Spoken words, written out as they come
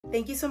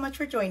Thank you so much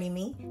for joining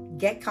me.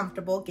 Get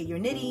comfortable, get your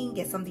knitting,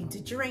 get something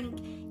to drink,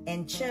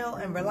 and chill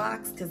and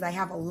relax because I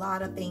have a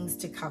lot of things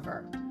to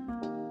cover.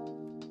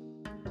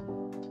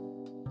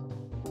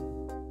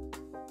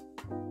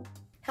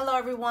 Hello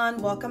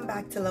everyone, welcome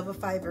back to Love of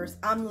Fibers.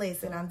 I'm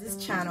Liz, and on this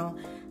channel,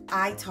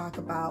 I talk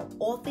about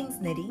all things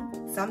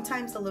knitting,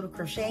 sometimes a little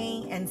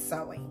crocheting and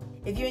sewing.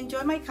 If you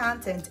enjoy my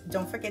content,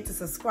 don't forget to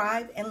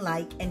subscribe and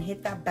like and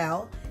hit that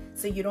bell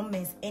so you don't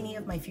miss any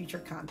of my future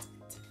content.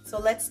 So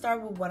let's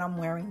start with what I'm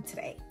wearing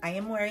today. I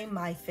am wearing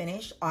my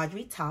finished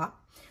Audrey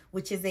top,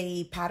 which is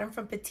a pattern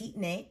from Petite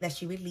Knit that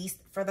she released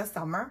for the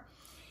summer.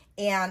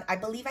 And I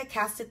believe I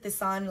casted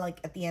this on like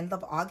at the end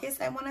of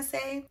August, I want to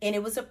say. And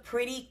it was a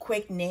pretty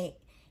quick knit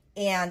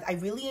and I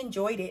really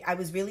enjoyed it. I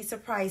was really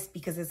surprised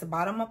because it's a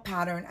bottom-up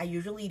pattern. I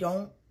usually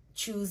don't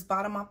choose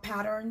bottom-up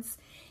patterns.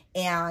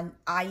 And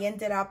I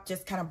ended up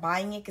just kind of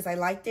buying it because I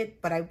liked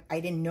it, but I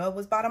didn't know it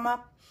was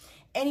bottom-up.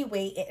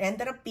 Anyway, it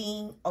ended up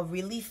being a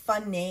really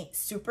fun knit,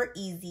 super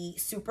easy,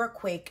 super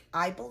quick.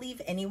 I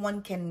believe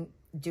anyone can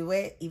do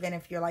it, even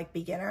if you're like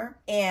beginner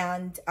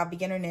and a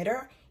beginner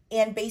knitter.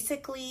 And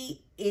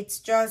basically, it's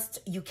just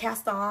you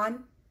cast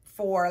on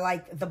for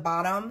like the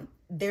bottom.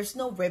 There's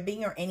no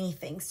ribbing or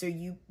anything. So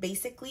you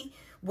basically,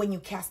 when you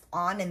cast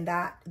on, and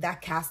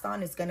that cast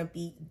on is gonna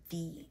be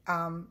the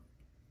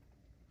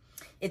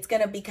it's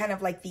gonna be kind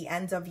of like the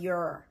end of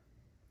your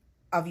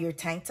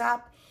tank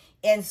top.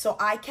 And so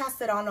I cast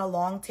it on a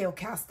long tail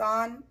cast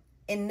on,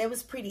 and it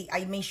was pretty,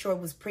 I made sure it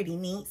was pretty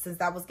neat since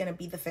that was going to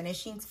be the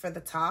finishings for the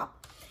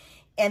top.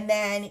 And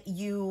then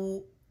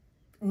you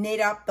knit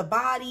up the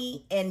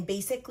body, and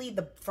basically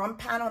the front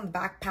panel and the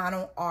back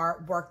panel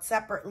are worked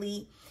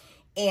separately,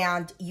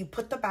 and you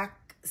put the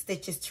back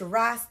stitches to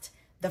rest.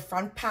 The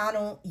front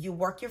panel, you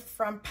work your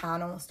front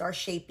panel, start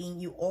shaping.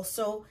 You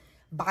also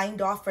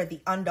bind off for the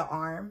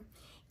underarm.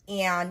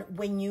 And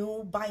when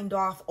you bind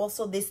off,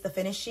 also the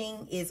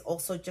finishing is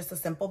also just a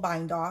simple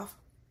bind off.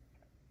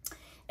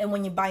 And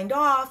when you bind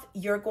off,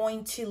 you're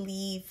going to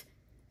leave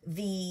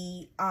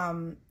the,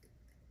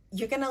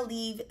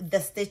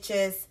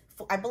 stitches,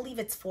 I believe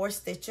it's 4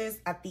 stitches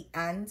at the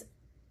end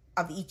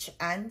of each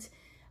end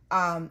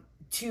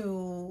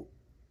to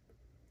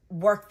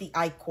work the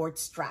I-cord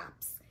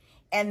straps.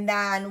 And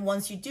then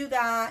once you do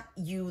that,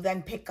 you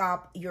then pick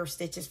up your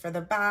stitches for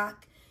the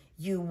back,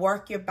 you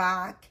work your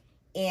back,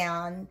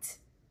 and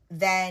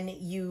then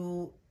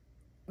you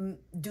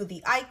do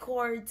the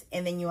I-cords,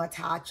 and then you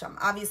attach them.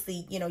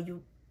 Obviously, you know,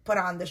 you put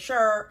on the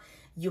shirt,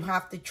 you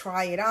have to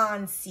try it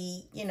on,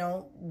 see, you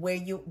know, where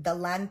the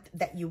length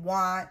that you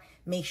want,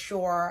 make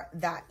sure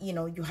that, you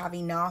know, you have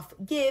enough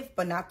give,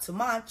 but not too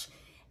much.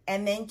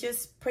 And then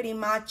just pretty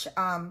much,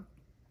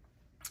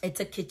 it's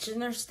a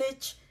Kitchener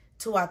stitch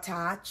to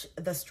attach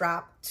the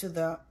strap to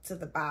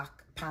the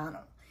back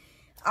panel.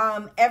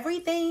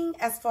 Everything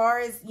as far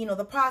as, you know,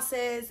 the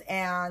process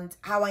and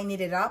how I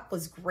knit it up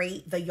was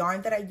great. The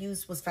yarn that I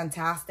used was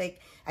fantastic.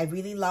 I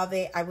really love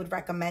it. I would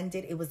recommend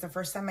it. It was the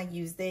first time I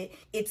used it.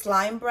 It's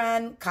Lion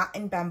Brand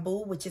Cotton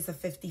Bamboo, which is a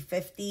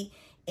 50/50,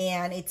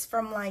 and it's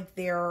from like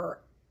their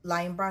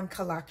Lion Brand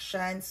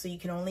collection, so you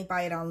can only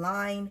buy it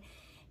online.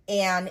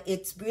 And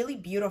it's really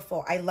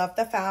beautiful. I love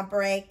the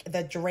fabric,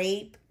 the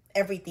drape,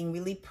 everything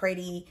really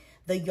pretty.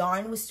 The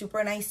yarn was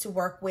super nice to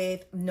work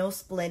with, no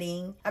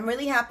splitting. I'm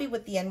really happy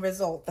with the end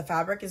result. The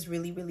fabric is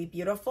really, really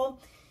beautiful.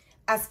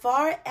 As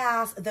far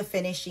as the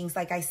finishings,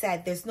 like I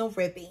said, there's no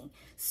ribbing.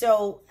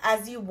 So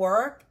as you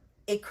work,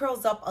 it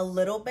curls up a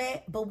little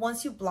bit, but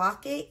once you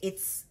block it,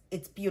 it's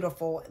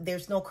beautiful.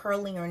 There's no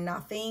curling or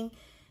nothing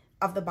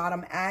of the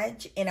bottom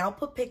edge. And I'll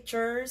put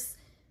pictures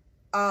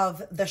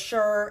of the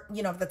shirt,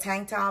 you know, of the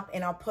tank top,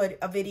 and I'll put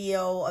a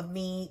video of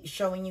me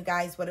showing you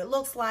guys what it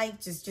looks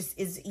like. Just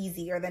is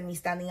easier than me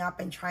standing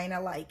up and trying to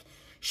like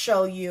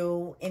show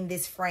you in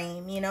this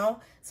frame, you know.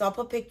 So I'll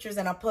put pictures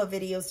and I'll put a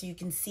video so you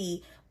can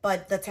see.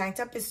 But the tank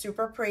top is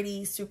super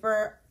pretty,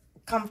 super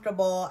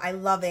comfortable. I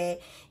love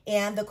it.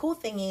 And the cool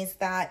thing is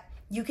that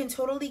you can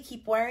totally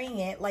keep wearing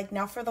it. Like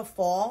now for the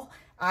fall,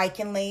 I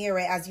can layer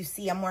it. As you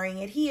see, I'm wearing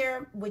it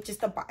here with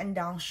just a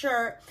button-down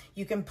shirt.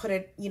 You can put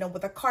it, you know,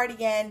 with a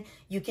cardigan.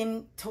 You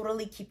can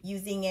totally keep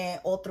using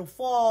it all through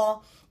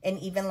fall and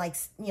even like,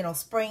 you know,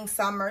 spring,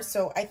 summer.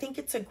 So I think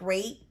it's a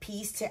great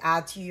piece to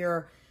add to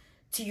your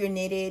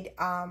knitted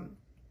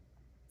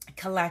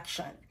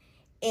collection.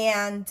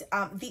 And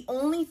the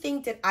only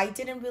thing that I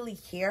didn't really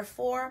care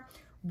for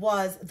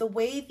was the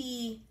way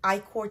the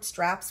I-cord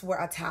straps were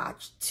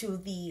attached to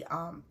the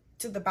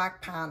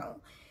back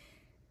panel.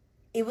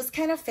 It was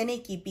kind of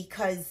finicky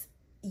because,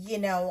 you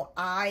know,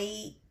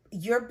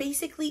 you're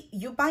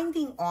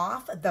binding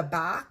off the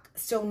back.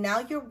 So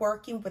now you're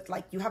working with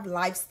like, you have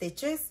live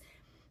stitches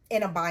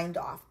and a bind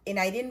off. And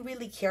I didn't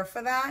really care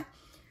for that.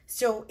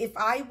 So if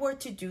I were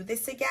to do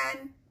this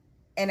again,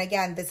 and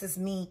again, this is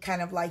me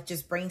kind of like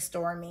just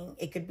brainstorming,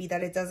 it could be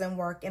that it doesn't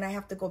work and I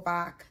have to go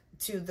back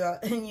to the,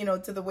 you know,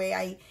 to the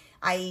way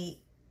I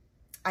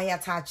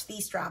attach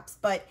these straps.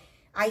 But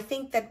I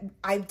think that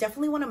I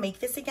definitely want to make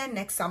this again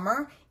next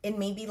summer, and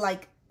maybe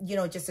like, you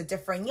know, just a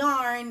different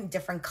yarn,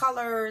 different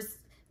colors,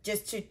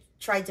 just to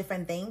try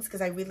different things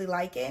because I really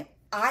like it.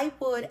 I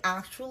would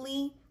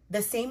actually,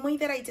 the same way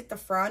that I did the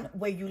front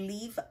where you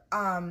leave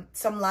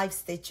some live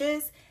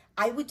stitches,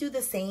 I would do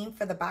the same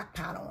for the back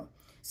panel.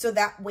 So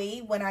that way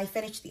when I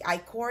finish the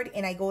I-cord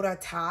and I go to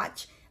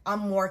attach,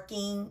 I'm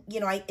working, you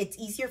know, it's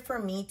easier for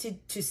me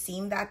to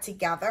seam that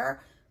together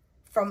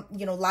from,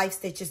 you know, live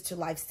stitches to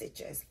live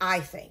stitches, I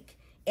think.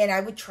 And I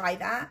would try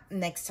that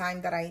next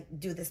time that I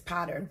do this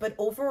pattern. But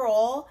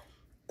overall,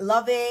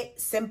 love it.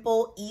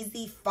 Simple,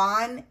 easy,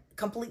 fun,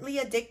 completely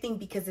addicting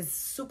because it's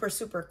super,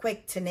 super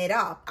quick to knit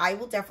up. I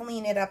will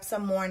definitely knit up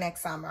some more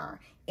next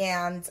summer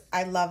and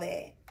I love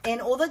it.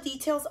 And all the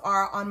details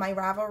are on my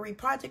Ravelry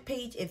project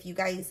page if you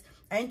guys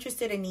are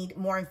interested and need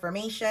more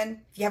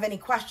information. If you have any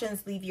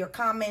questions, leave your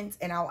comments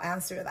and I'll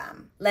answer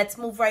them. Let's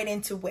move right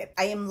into WIP.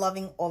 I am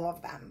loving all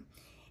of them.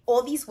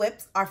 All these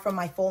WIPs are from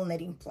my fall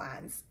knitting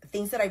plans,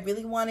 things that I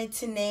really wanted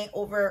to knit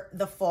over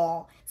the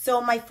fall. So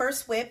my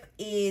first WIP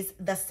is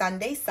the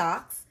Sunday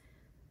socks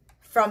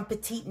from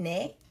Petite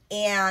Knit.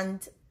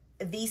 And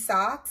these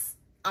socks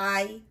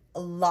I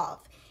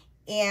love.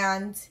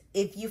 And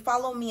if you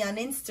follow me on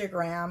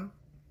Instagram,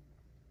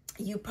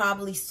 you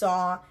probably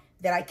saw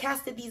that I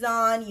casted these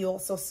on. You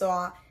also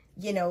saw,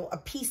 you know, a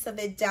piece of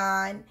it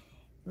done.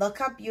 Look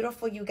how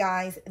beautiful, you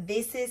guys.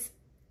 This is,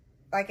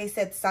 like I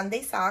said,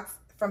 Sunday socks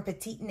from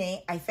Petite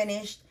Knit. I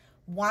finished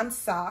one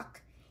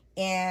sock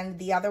and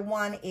the other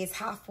one is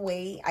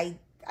halfway.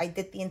 I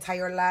did the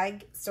entire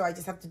leg, so I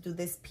just have to do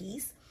this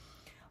piece.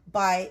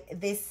 But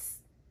this,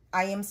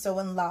 I am so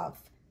in love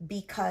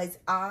because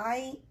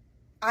I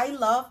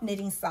love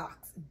knitting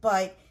socks,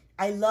 but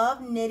I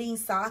love knitting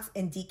socks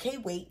in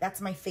DK weight. That's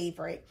my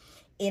favorite.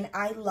 And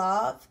I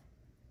love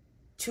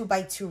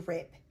 2x2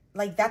 rib.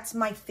 Like that's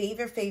my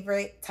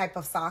favorite type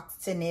of socks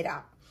to knit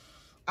up.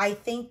 I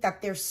think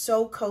that they're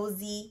so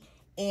cozy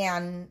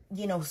and,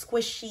 you know,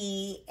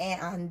 squishy,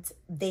 and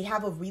they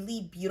have a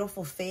really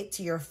beautiful fit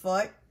to your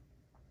foot.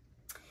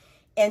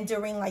 And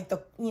during like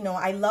the, you know,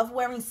 I love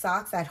wearing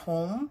socks at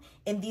home,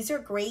 and these are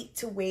great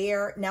to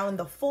wear now in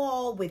the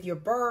fall with your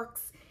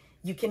Birks.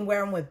 You can wear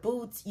them with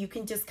boots. You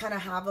can just kind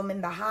of have them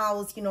in the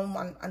house, you know,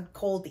 on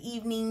cold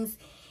evenings.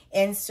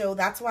 And so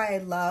that's why I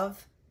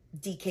love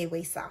DK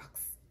waist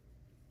socks.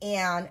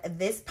 And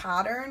this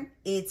pattern,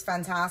 it's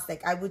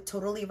fantastic. I would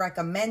totally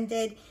recommend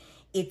it.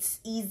 It's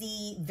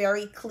easy,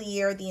 very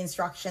clear, the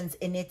instructions,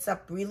 and knits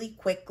up really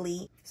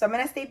quickly. So I'm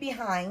going to stay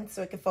behind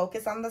so I can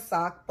focus on the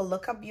sock. But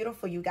look how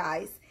beautiful, you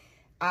guys.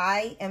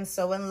 I am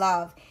so in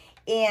love.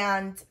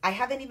 And I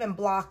haven't even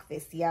blocked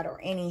this yet or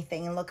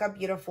anything. And look how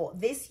beautiful.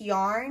 This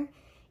yarn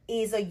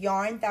is a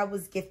yarn that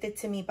was gifted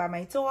to me by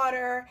my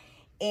daughter.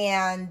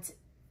 And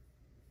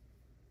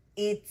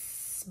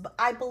it's,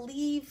 I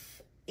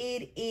believe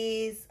it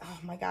is, oh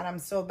my God, I'm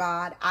so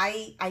bad.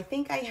 I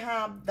think I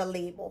have the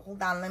label.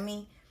 Hold on, let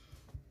me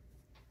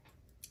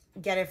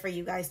get it for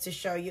you guys to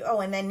show you. Oh,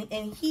 and then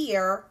in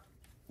here,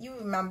 you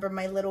remember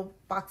my little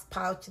box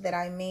pouch that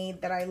I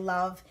made that I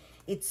love.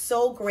 It's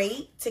so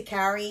great to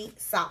carry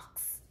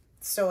socks.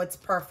 So it's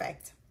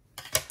perfect.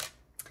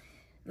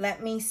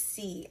 Let me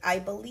see. I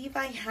believe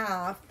I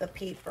have the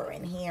paper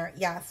in here.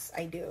 Yes,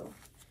 I do.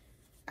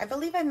 I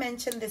believe I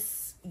mentioned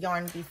this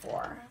yarn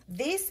before.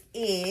 This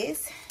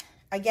is,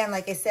 again,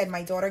 like I said,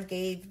 my daughter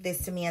gave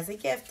this to me as a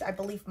gift, I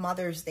believe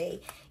Mother's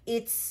Day.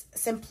 It's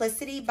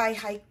Simplicity by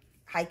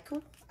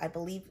Haiku. I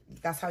believe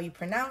that's how you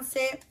pronounce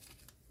it.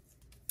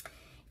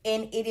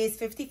 And it is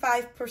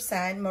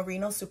 55%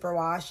 merino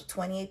superwash,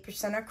 28%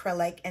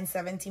 acrylic, and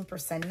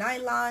 17%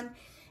 nylon.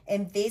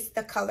 And this,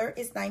 the color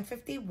is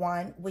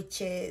 951,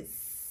 which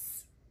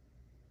is,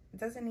 it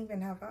doesn't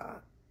even have a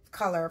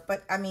color,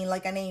 but I mean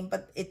like a name,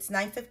 but it's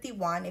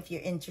 951 if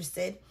you're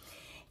interested.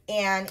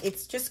 And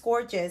it's just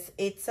gorgeous.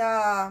 It's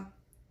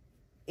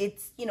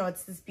you know,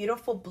 it's this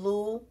beautiful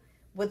blue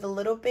with a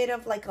little bit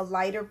of like a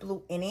lighter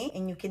blue in it,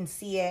 and you can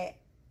see it,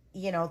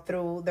 you know,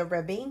 through the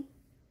ribbing,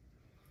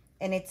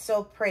 and it's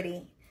so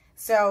pretty.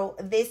 So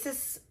this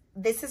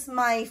is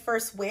my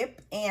first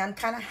WIP and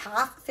kind of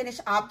half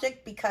finished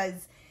object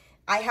because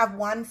I have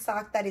one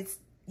sock that is,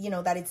 you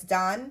know, that it's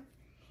done,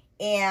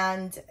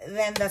 and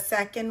then the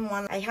second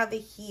one I have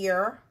it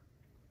here.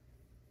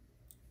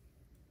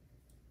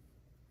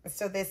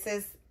 So this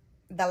is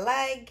the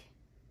leg.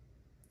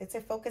 It's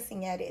a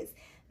focusing, yeah, it is.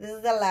 This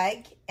is the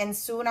leg, and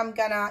soon I'm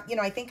gonna, you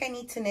know, I think I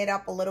need to knit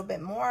up a little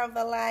bit more of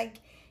the leg,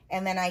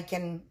 and then I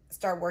can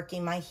start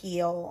working my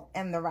heel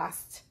and the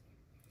rest.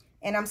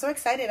 And I'm so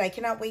excited. I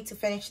cannot wait to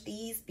finish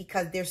these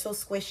because they're so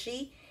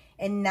squishy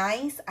and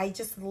nice. I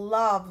just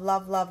love,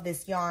 love, love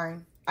this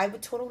yarn. I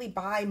would totally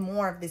buy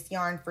more of this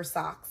yarn for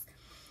socks.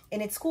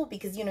 And it's cool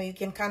because, you know, you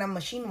can kind of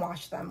machine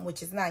wash them,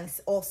 which is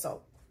nice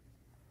also.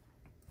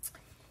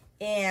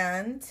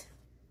 And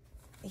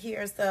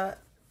here's the,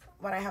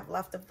 what I have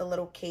left of the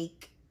little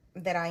cake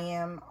that I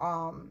am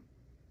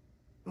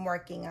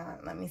working on.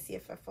 Let me see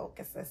if I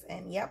focus this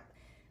in. Yep.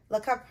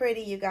 Look how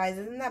pretty, you guys.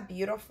 Isn't that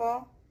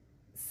beautiful?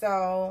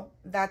 So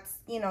that's,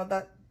 you know,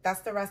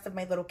 that's the rest of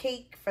my little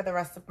cake for the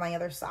rest of my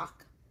other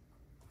sock.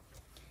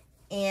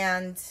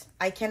 and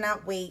I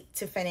cannot wait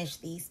to finish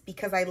these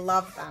because I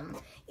love them.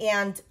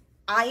 And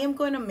I am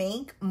going to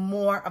make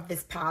more of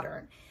this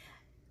pattern.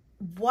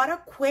 What a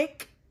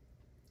quick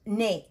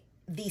knit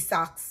these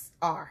socks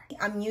are.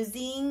 I'm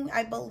using,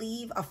 I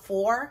believe, a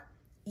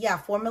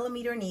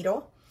 4mm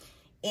needle,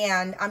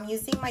 and I'm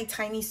using my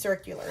tiny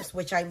circulars,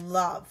 which I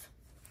love,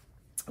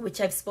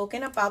 which I've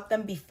spoken about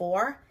them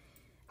before.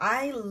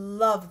 I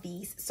love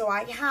these. So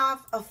I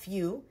have a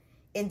few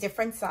in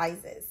different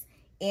sizes,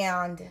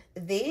 and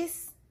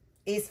this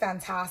is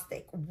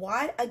fantastic.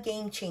 What a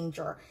game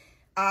changer.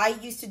 I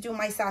used to do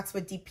my socks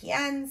with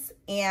DPNs,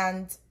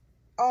 and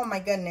oh my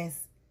goodness,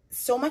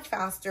 so much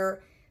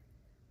faster,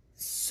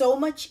 so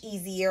much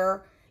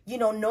easier, you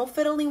know, no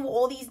fiddling with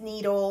all these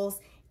needles.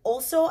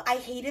 Also, I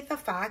hated the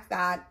fact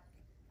that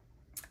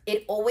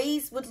it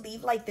always would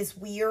leave like this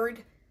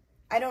weird,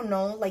 I don't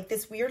know, like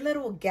this weird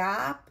little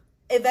gap.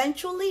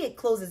 Eventually it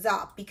closes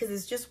up because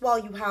it's just while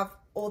you have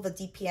all the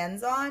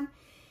DPNs on.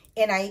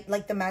 And I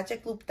like the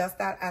magic loop does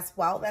that as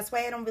well. That's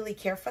why I don't really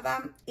care for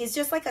them. It's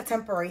just like a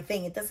temporary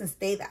thing. It doesn't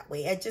stay that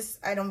way.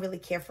 I don't really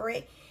care for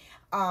it.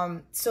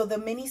 So the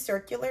mini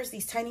circulars,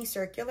 these tiny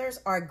circulars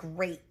are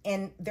great,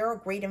 and they're a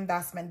great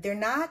investment. They're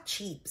not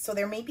cheap. So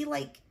they're maybe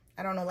like,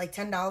 I don't know, like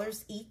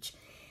 $10 each,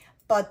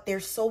 but they're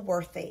so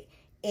worth it.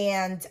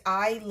 And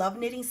I love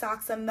knitting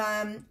socks in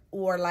them,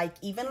 or like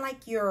even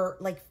like your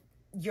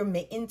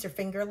mittens or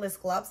fingerless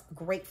gloves.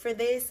 Great for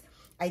this.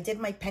 I did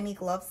my penny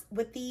gloves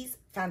with these.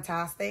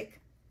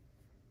 Fantastic.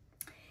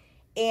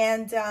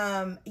 And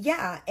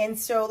yeah, and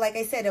so like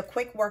I said, a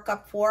quick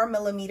workup,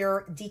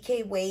 4mm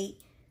DK weight,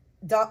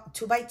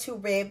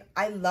 2x2 rib.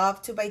 I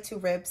love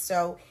 2x2 ribs.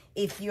 So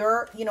if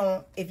you're, you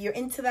know, if you're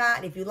into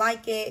that, if you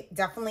like it,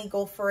 definitely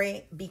go for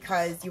it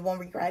because you won't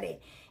regret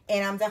it.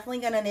 And I'm definitely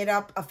gonna knit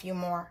up a few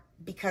more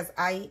because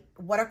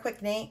what a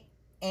quick knit,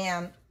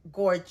 and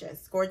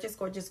gorgeous, gorgeous,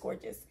 gorgeous,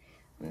 gorgeous.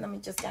 Let me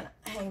just kind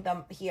of hang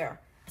them here.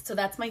 So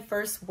that's my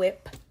first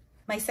whip.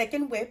 My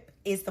second whip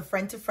is the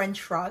Friend to Friend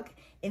Shrug,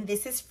 and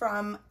this is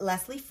from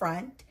Leslie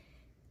Friend,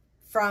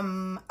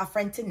 from A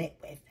Friend to Knit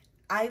With.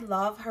 I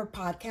love her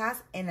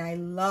podcast, and I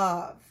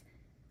love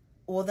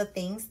all the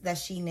things that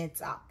she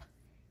knits up.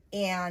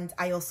 And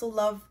I also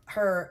love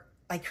her,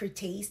 like her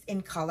taste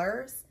in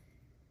colors.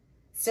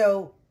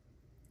 So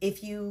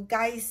if you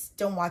guys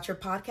don't watch her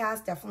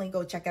podcast, definitely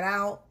go check it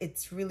out.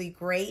 It's really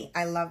great.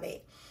 I love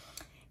it.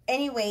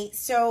 Anyway,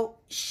 so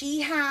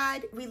she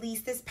had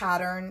released this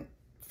pattern,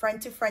 Friend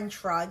to Friend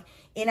Shrug,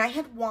 and I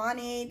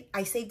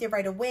saved it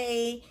right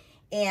away,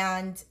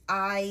 and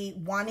I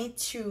wanted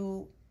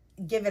to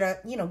give it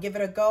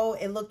a go.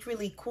 It looked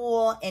really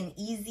cool and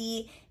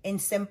easy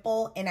and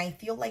simple, and I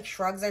feel like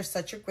shrugs are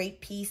such a great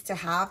piece to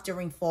have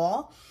during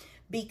fall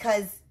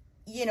because,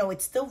 you know,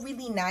 it's still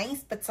really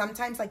nice, but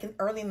sometimes like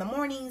early in the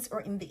mornings or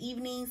in the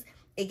evenings,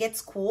 it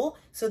gets cool.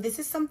 So this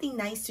is something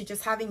nice to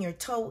just have in your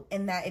tote,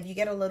 and that if you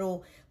get a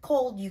little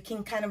cold, you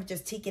can kind of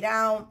just take it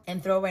out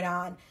and throw it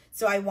on.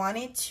 So I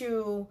wanted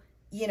to,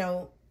 you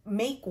know,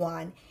 make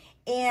one.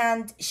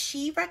 And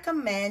she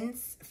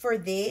recommends for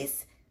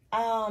this,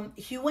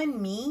 Hue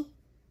and Me,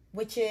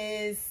 which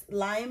is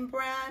Lime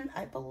brand,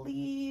 I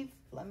believe.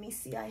 Let me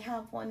see, I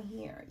have one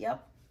here.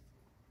 Yep.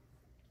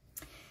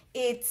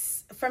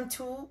 It's from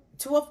Two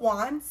of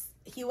Wands,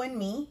 Hue and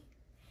Me.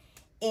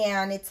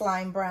 And it's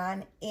Lime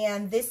brand.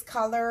 And this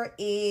color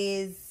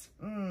is,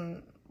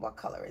 what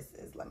color is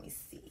this? Let me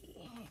see.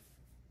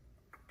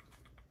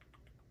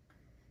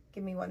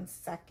 Give me 1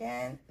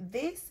 second.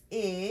 This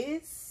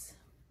is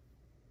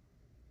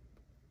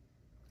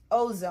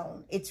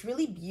Ozone. It's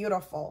really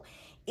beautiful.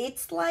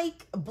 It's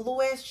like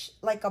bluish,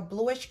 like a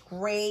bluish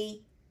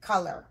gray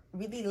color.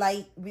 Really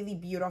light, really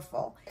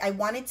beautiful. I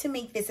wanted to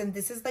make this, and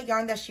this is the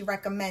yarn that she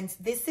recommends.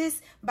 This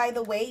is, by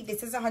the way,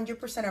 this is 100%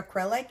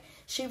 acrylic.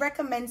 She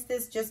recommends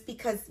this just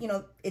because, you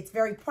know, it's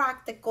very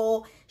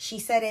practical. She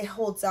said it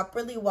holds up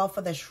really well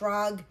for the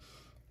shrug.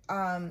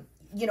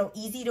 You know,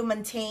 easy to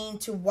maintain,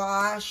 to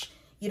wash.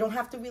 You don't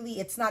have to really,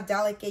 it's not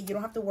delicate. You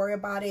don't have to worry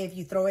about it if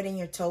you throw it in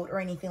your tote or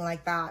anything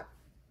like that.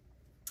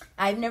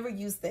 I've never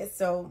used this,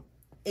 so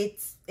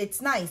it's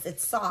nice.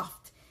 It's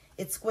soft.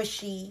 It's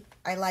squishy.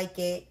 I like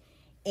it.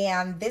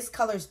 And this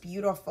color is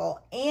beautiful.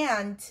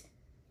 And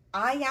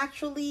I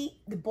actually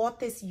bought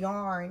this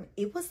yarn.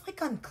 It was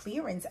like on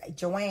clearance at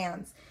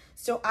Joann's.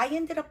 So I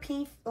ended up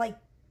paying like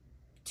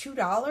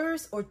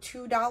 $2 or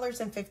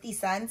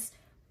 $2.50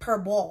 per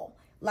ball.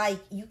 Like,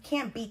 you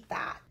can't beat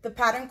that. The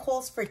pattern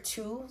calls for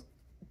two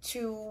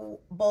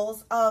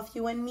bowls of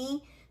Hue and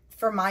Me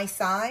for my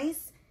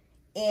size.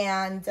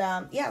 And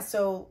yeah,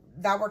 so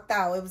that worked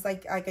out. It was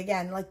like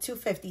again, like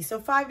 $2.50.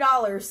 So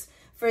 $5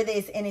 for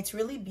this, and it's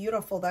really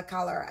beautiful, the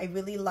color. I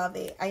really love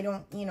it. I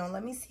don't, you know,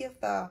 let me see if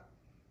the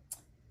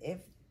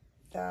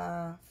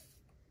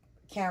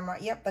camera,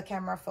 yep, the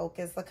camera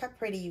focus. Look how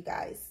pretty, you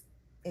guys.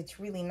 It's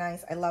really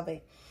nice. I love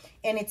it.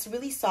 And it's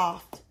really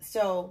soft.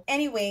 So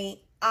anyway,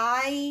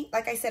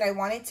 like I said, I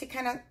wanted to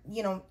kind of,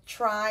 you know,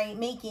 try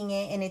making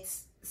it, and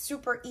it's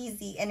super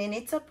easy, and it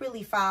knits up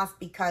really fast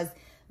because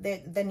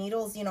the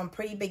needles, you know,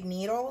 pretty big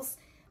needles,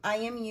 I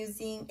am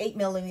using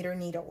 8mm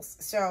needles.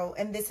 So,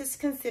 and this is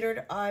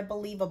considered, I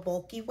believe, a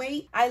bulky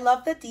weight. I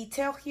love the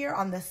detail here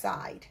on the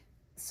side.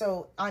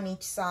 So on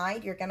each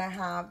side, you're gonna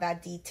have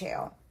that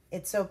detail.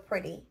 It's so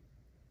pretty.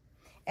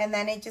 And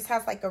then it just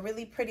has like a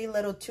really pretty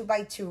little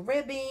 2x2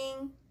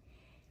 ribbing.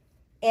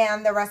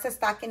 And the rest is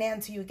stacking it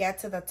until you get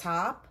to the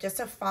top. Just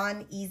a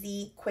fun,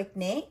 easy, quick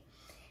knit.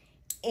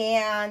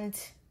 And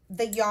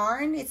the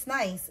yarn, it's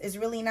nice. It's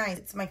really nice.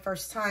 It's my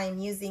first time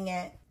using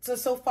it.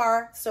 So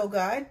far, so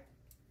good.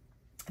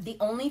 The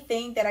only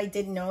thing that I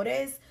did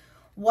notice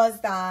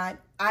was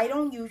that I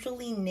don't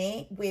usually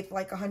knit with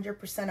like 100%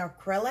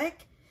 acrylic.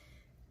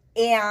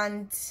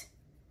 And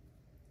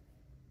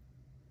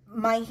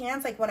my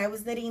hands, like when I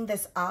was knitting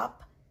this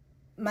up,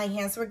 my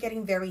hands were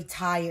getting very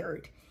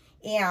tired.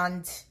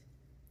 And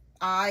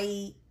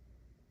I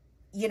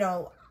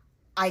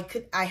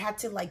had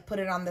to like put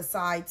it on the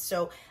side.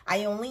 So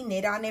I only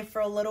knit on it for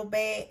a little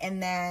bit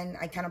and then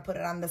I kind of put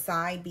it on the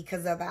side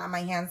because of that.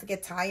 My hands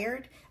get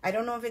tired. I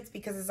don't know if it's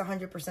because it's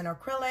 100%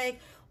 acrylic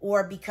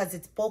or because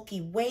it's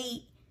bulky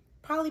weight.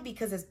 Probably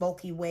because it's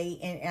bulky weight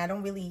and I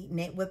don't really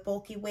knit with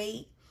bulky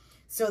weight.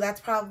 So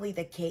that's probably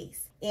the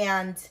case.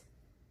 And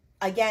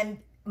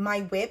again,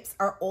 my whips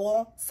are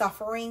all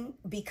suffering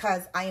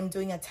because I am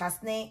doing a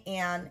test knit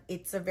and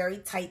it's a very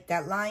tight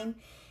deadline.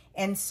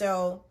 And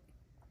so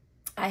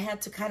I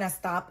had to kind of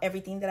stop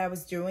everything that I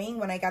was doing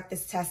when I got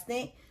this test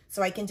knit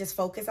so I can just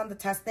focus on the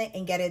test knit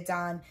and get it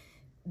done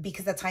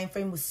because the time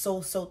frame was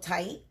so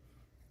tight.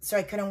 So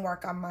I couldn't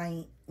work on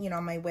my,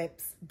 my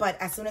whips. But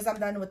as soon as I'm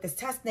done with this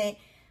test knit,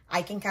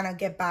 I can kind of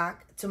get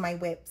back to my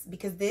whips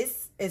because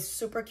this is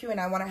super cute and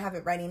I want to have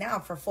it ready now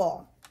for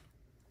fall.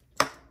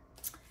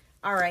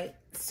 All right,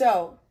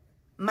 so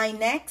my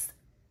next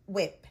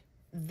whip.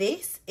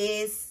 This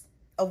is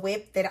a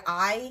whip that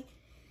I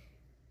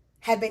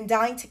had been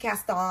dying to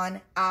cast on.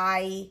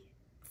 I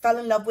fell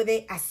in love with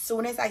it as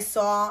soon as I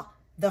saw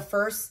the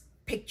first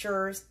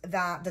pictures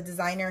that the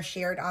designer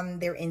shared on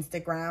their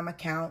Instagram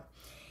account.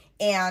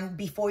 And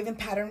before even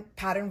pattern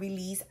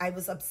release, I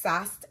was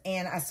obsessed.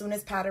 And as soon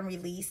as pattern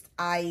released,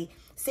 I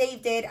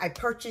saved it, I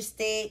purchased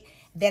it.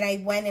 Then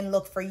I went and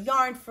looked for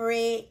yarn for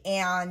it.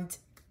 And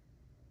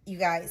you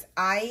guys,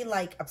 I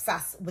like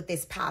obsessed with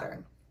this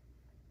pattern.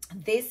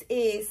 This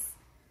is,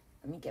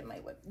 let me get my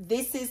whip.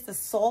 This is the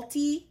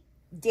Salty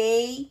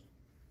Days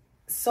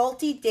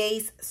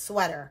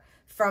sweater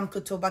from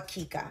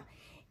Kutovakika.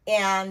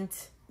 And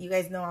you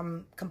guys know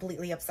I'm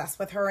completely obsessed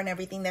with her and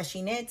everything that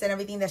she knits and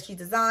everything that she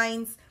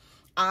designs.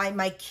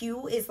 My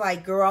queue is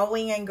like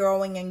growing and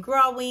growing and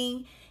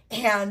growing.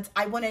 And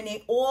I want to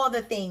knit all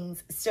the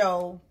things.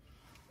 So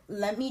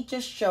let me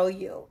just show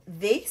you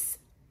this.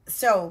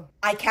 So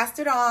I cast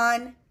it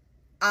on.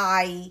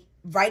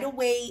 Right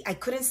away, I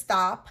couldn't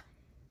stop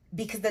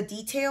because the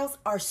details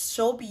are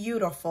so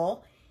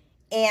beautiful.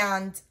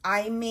 And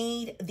I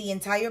made the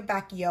entire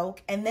back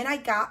yoke and then I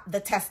got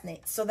the test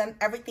knit. So then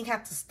everything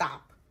had to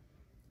stop.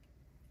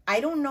 I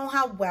don't know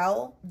how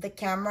well the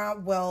camera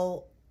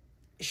will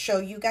show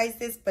you guys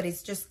this, but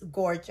it's just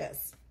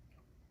gorgeous.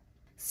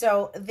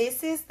 So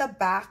this is the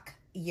back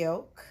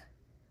yoke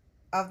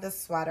of the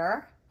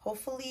sweater.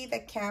 Hopefully the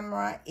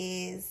camera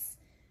is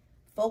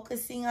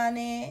focusing on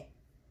it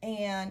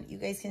and you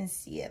guys can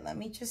see it. Let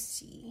me just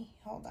see.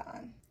 Hold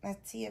on.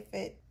 Let's see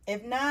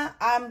if not,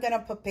 I'm gonna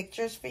put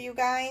pictures for you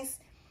guys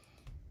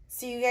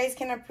so you guys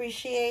can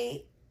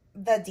appreciate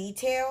the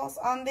details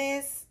on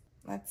this.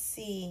 Let's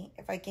see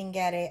if I can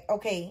get it.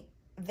 Okay,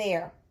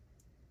 there.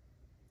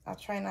 I'll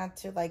try not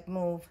to like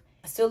move.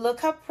 So look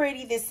how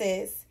pretty this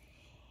is.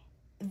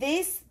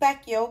 This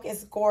back yoke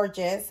is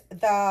gorgeous.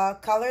 The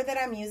color that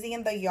I'm using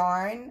in the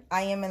yarn,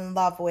 I am in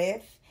love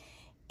with.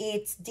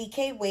 It's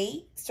DK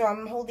weight, so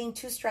I'm holding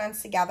two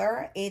strands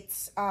together.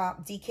 It's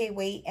DK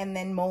weight and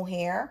then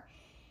mohair.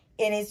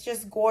 And it's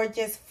just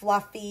gorgeous,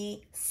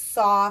 fluffy,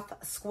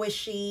 soft,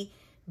 squishy,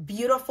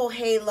 beautiful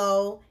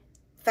halo,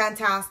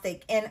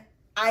 fantastic. And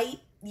I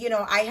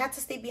had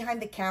to stay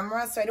behind the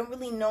camera, so I don't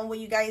really know what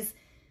you guys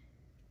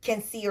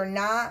can see or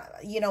not.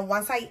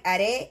 Once I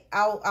edit,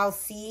 I'll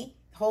see.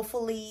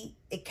 Hopefully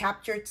it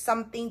captured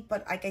something,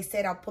 but like I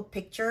said, I'll put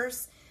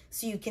pictures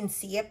so you can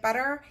see it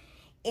better.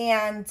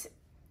 And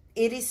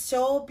it is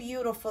so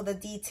beautiful, the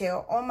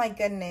detail. Oh my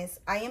goodness,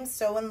 I am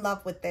so in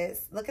love with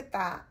this. Look at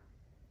that.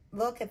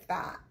 Look at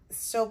that.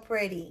 So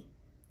pretty.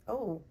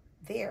 Oh,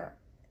 there.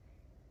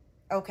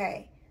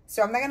 Okay.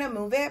 So I'm not going to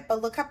move it, but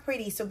look how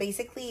pretty. So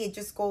basically it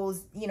just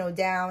goes,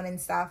 down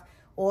and stuff.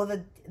 All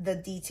the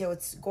detail.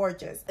 It's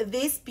gorgeous.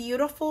 This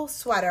beautiful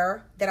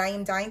sweater that I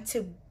am dying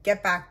to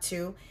get back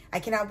to. I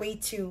cannot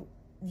wait to,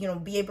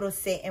 be able to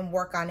sit and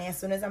work on it as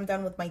soon as I'm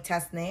done with my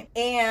test knit.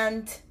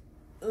 And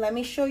let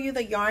me show you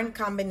the yarn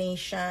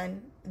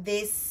combination.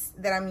 This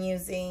that I'm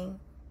using.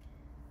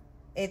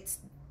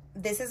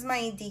 This is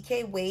my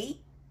DK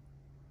weight,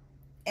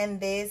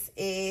 and this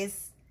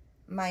is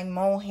my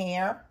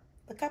mohair.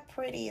 Look how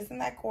pretty, isn't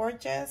that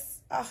gorgeous?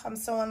 Oh, I'm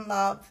so in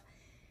love.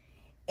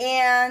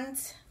 And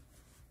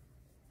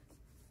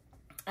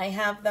I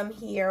have them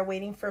here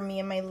waiting for me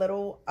in my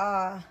little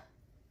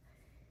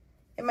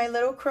in my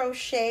little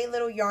crochet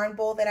little yarn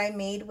bowl that I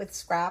made with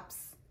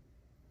scraps,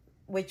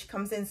 which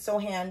comes in so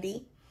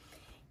handy.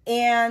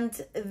 And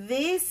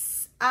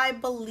this, I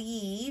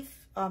believe,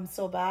 I'm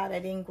so bad I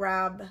didn't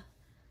grab,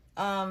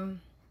 I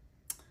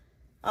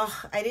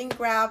didn't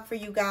grab for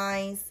you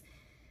guys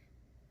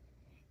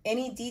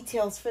any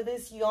details for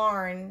this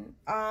yarn.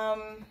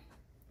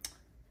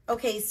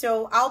 Okay,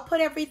 so I'll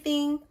put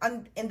everything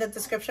in the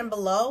description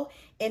below,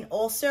 and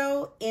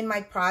also in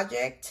my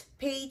project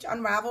page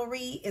on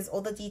Ravelry is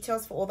all the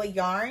details for all the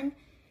yarn,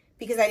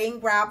 because I didn't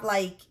grab,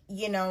 like,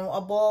 you know,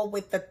 a ball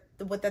with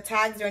the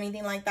tags or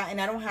anything like that, and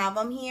I don't have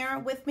them here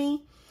with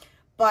me.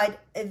 But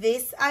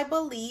this, I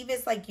believe,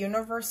 is like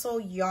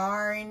Universal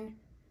Yarn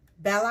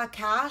Bella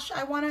Cash,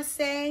 I want to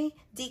say,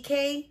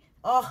 DK.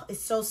 Oh,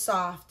 it's so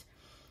soft.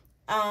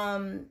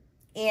 And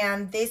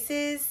this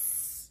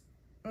is,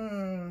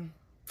 I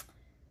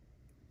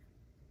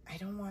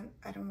don't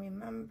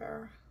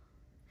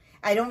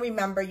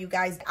remember, you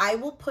guys. I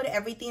will put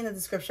everything in the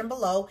description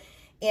below,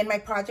 and my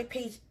project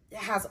page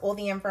has all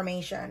the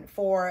information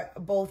for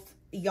both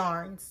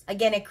yarns.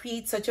 Again, it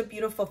creates such a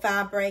beautiful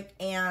fabric,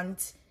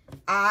 and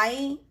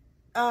I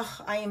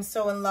am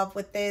so in love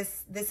with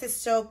this. This is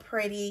so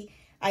pretty.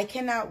 I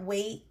cannot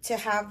wait to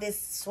have this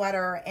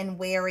sweater and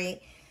wear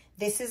it.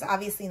 This is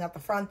obviously not the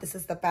front, this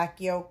is the back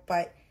yoke,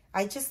 but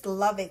I just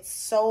love it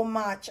so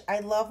much. I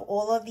love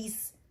all of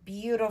these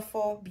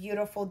beautiful,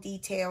 beautiful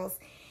details.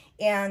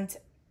 And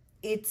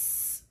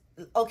it's,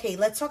 okay,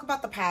 let's talk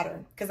about the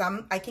pattern, because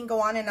I can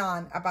go on and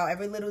on about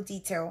every little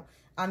detail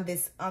on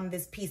this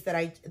piece that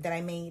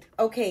I made.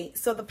 Okay,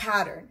 so the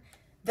pattern.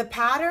 The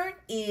pattern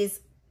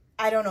is,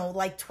 I don't know,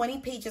 like 20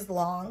 pages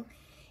long,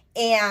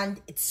 and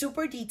it's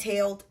super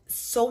detailed,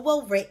 so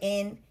well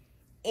written.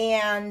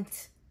 And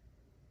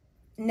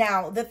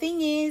now, the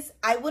thing is,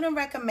 I wouldn't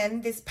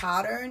recommend this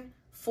pattern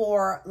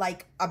for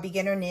like a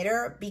beginner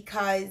knitter,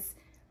 because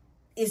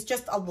it's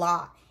just a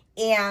lot.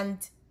 And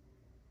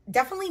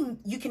definitely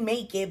you can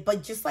make it,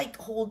 but just like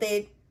hold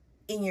it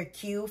in your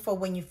queue for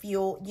when you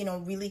feel, you know,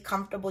 really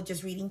comfortable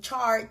just reading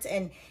charts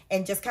and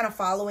just kind of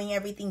following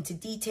everything to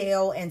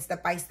detail and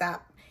step by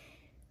step.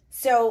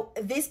 So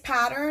this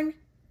pattern,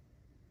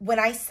 when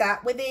I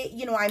sat with it,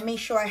 you know, I made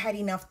sure I had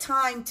enough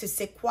time to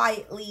sit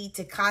quietly,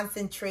 to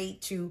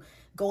concentrate, to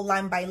go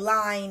line by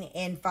line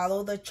and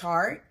follow the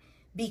chart,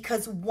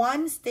 because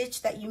one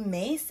stitch that you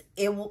miss,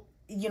 it will,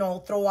 you know,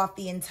 throw off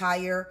the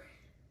entire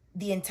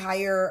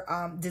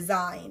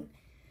design.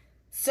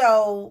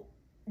 So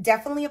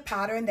definitely a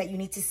pattern that you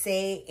need to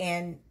say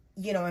and,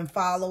 you know, and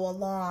follow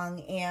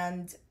along,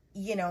 and,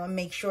 you know, and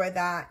make sure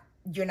that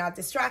you're not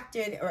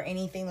distracted or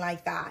anything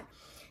like that.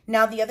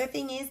 Now, the other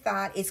thing is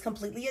that it's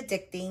completely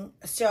addicting.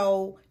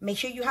 So make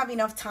sure you have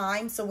enough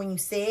time, so when you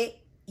sit,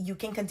 you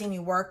can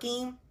continue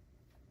working.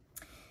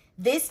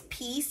 This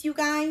piece, you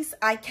guys,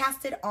 I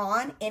cast it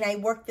on and I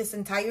worked this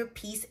entire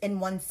piece in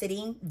one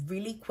sitting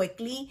really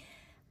quickly.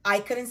 I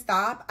couldn't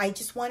stop. I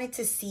just wanted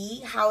to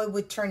see how it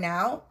would turn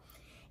out.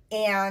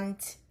 And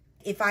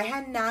if I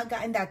had not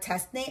gotten that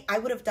test knit, I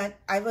would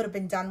have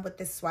been done with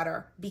this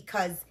sweater,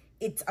 because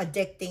it's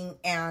addicting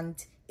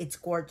and it's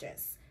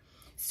gorgeous.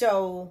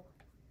 So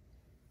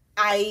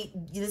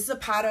this is a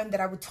pattern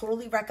that I would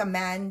totally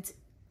recommend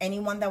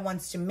anyone that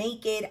wants to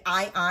make it.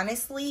 I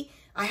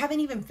haven't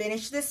even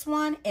finished this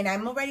one, and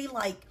I'm already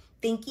like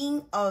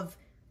thinking of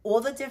all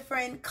the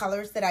different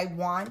colors that I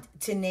want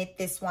to knit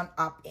this one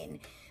up in.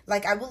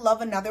 Like, I would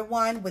love another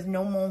one with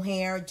no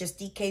mohair, just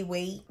DK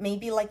weight,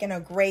 maybe like in a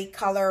gray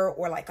color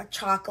or like a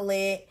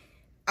chocolate.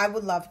 I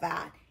would love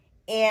that.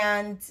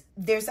 And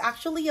there's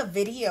actually a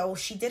video.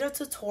 She did a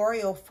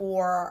tutorial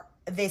for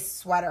this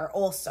sweater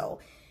also.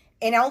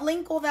 And I'll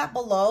link all that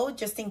below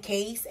just in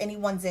case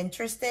anyone's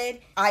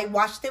interested. I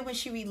watched it when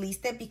she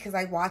released it, because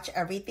I watch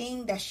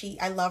everything that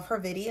I love her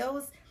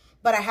videos,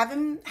 but I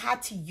haven't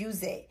had to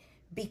use it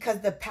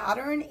because the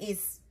pattern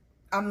is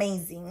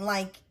amazing.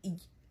 Like,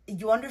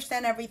 you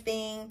understand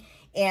everything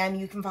and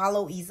you can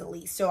follow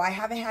easily. So I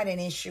haven't had an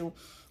issue.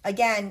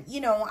 Again,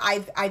 you know,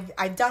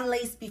 I've done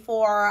lace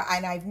before,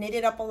 and I've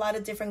knitted up a lot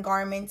of different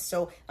garments.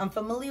 So I'm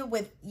familiar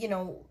with, you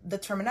know, the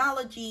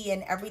terminology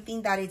and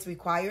everything that is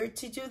required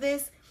to do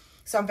this.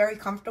 So I'm very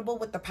comfortable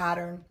with the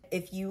pattern.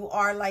 If you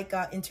are like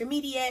a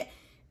intermediate,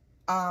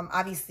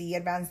 obviously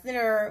advanced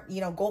knitter, you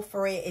know, go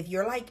for it. If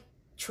you're like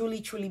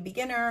truly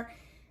beginner,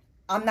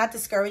 I'm not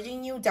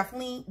discouraging you.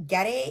 Definitely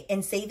get it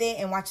and save it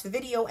and watch the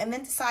video, and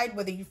then decide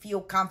whether you feel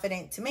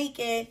confident to make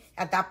it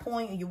at that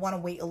point, or you want to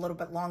wait a little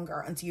bit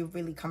longer until you're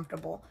really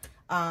comfortable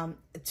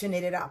to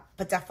knit it up.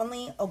 But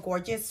definitely a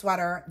gorgeous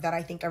sweater that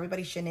I think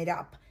everybody should knit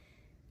up.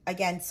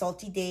 Again,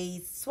 Salty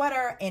Days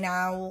sweater, and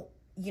I'll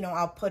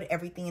put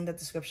everything in the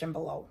description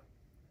below.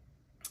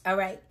 All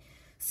right.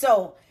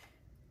 So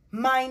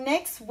my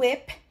next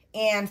whip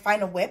and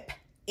final whip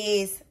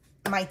is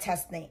my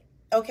test knit.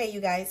 Okay,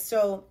 you guys.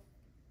 So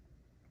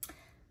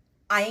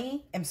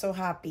I am so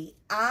happy.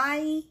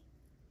 I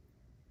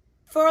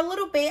for a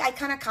little bit, I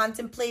kind of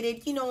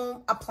contemplated, you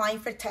know, applying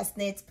for test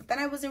knits, but then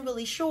I wasn't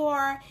really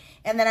sure.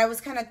 And then I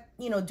was kind of,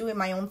 you know, doing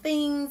my own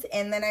things.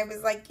 And then I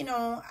was like, you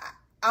know,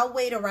 I'll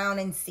wait around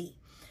and see.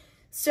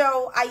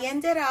 So I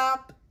ended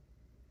up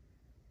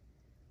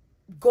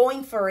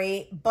going for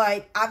it,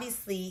 but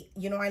obviously,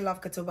 you know, I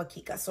love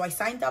Kutovakika. So I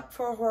signed up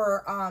for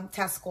her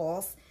test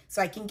calls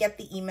so I can get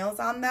the emails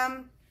on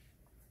them.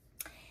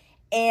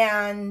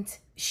 And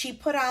she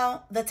put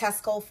out the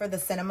test call for the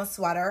cinema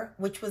sweater,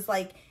 which was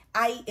like,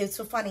 it's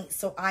so funny.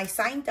 So I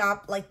signed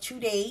up like 2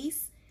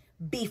 days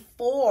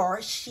before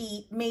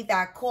she made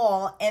that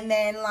call. And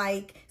then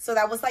like, so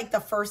that was like the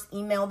first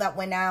email that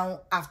went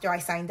out after I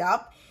signed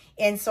up.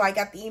 And so I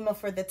got the email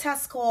for the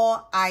test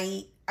call.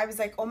 I was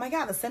like, oh my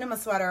God, the cinema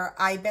sweater.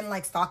 I've been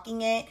like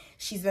stalking it.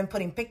 She's been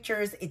putting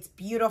pictures. It's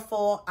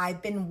beautiful.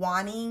 I've been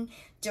wanting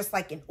just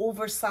like an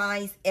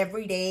oversized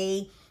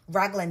everyday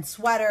raglan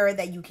sweater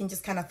that you can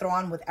just kind of throw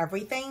on with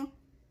everything.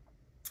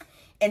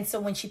 And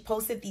so when she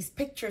posted these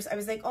pictures, I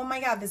was like, oh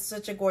my God, this is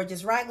such a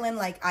gorgeous raglan.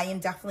 Like, I am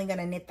definitely going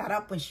to knit that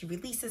up when she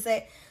releases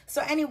it.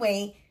 So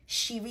anyway,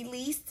 she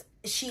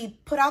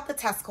put out the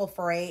test call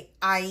for it.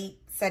 I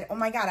said, oh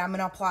my God, I'm going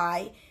to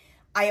apply.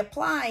 I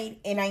applied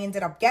and I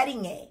ended up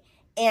getting it.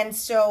 And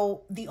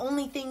so the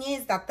only thing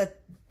is that the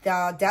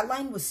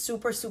deadline was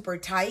super, super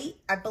tight.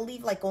 I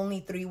believe like only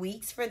 3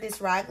 weeks for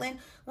this raglan,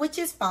 which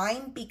is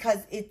fine because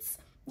it's,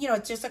 you know,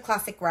 it's just a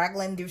classic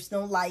raglan. There's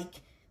no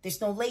like,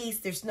 there's no lace,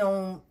 there's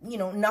no, you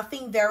know,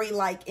 nothing very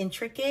like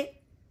intricate.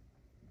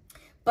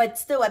 But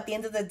still, at the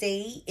end of the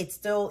day, it's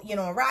still, you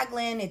know, a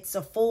raglan. It's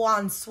a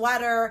full-on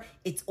sweater.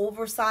 It's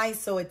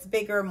oversized, so it's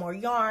bigger, more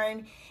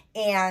yarn.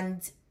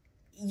 And,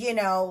 you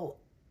know,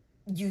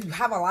 you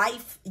have a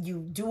life.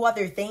 You do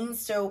other things.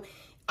 So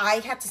I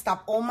had to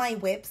stop all my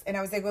whips. And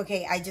I was like,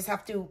 okay, I just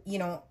have to, you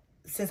know,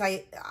 since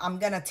I'm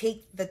going to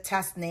take the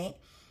test knit,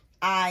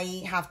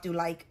 I have to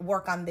like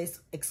work on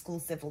this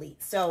exclusively.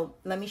 So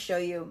let me show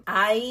you.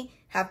 I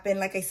have been,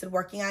 like I said,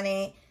 working on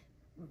it,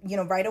 you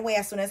know, right away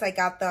as soon as I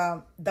got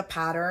the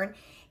pattern,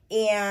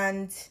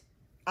 and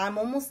I'm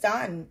almost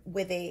done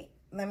with it.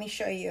 Let me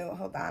show you.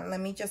 Hold on. Let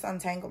me just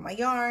untangle my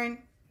yarn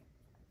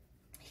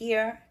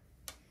here.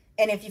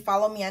 And if you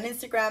follow me on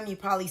Instagram, you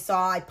probably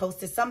saw I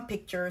posted some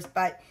pictures,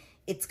 but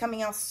it's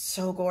coming out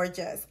so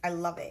gorgeous. I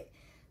love it.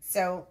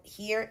 So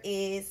here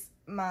is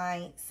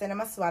my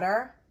cinema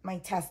sweater, my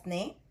test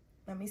knit.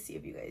 Let me see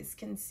if you guys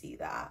can see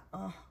that.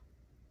 Oh,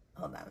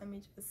 hold on. Let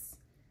me just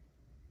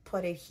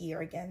put it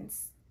here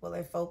against. Will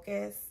it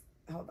focus?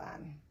 Hold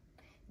on.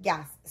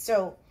 Yes.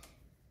 So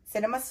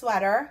cinema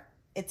sweater.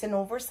 It's an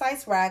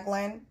oversized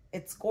raglan.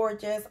 It's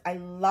gorgeous. I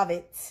love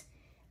it.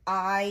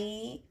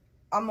 I'm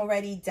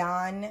already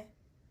done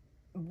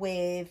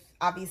with,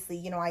 obviously,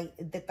 you know, I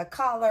did the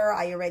collar.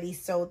 I already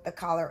sewed the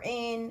collar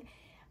in.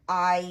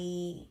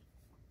 I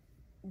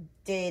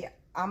did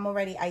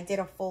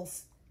a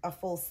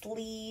full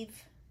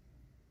sleeve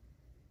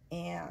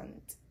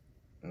and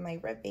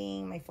my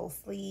ribbing, my full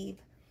sleeve.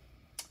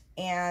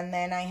 And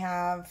then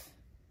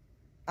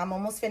I'm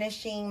almost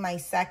finishing my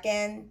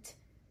second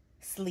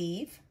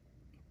sleeve.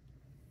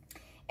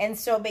 And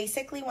so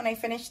basically when I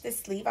finish this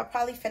sleeve, I'll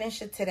probably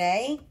finish it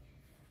today.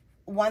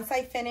 Once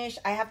I finish,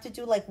 I have to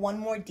do like one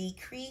more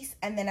decrease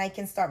and then I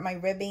can start my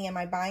ribbing and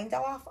my bind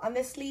off on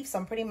this sleeve. So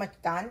I'm pretty much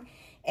done.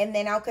 And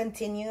then I'll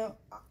continue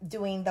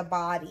doing the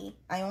body.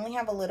 I only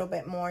have a little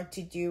bit more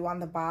to do on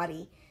the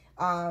body.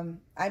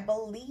 I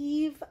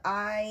believe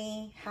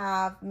I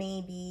have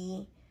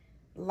maybe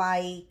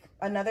like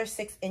another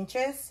 6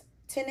 inches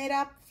to knit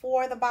up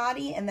for the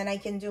body, and then I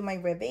can do my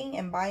ribbing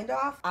and bind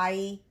off.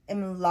 I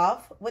am in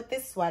love with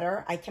this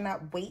sweater. I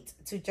cannot wait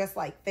to just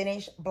like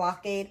finish,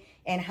 block it,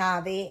 and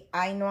have it.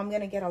 I know I'm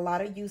going to get a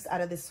lot of use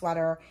out of this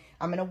sweater.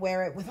 I'm going to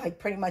wear it with like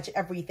pretty much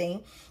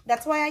everything.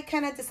 That's why I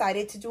kind of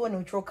decided to do a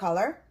neutral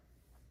color,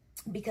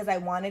 because I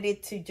wanted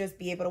it to just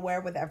be able to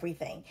wear with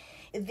everything.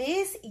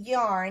 This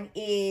yarn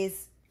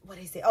is, what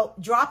is it? Oh,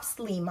 Drops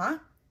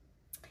Lima.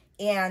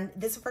 And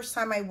this is the first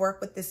time I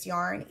work with this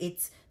yarn.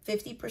 It's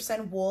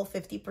 50% wool,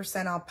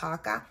 50%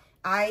 alpaca.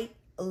 I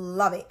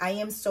love it. I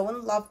am so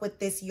in love with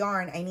this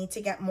yarn. I need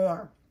to get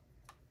more.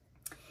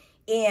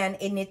 And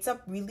it knits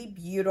up really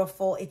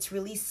beautiful. It's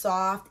really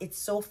soft. It's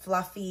so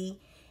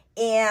fluffy.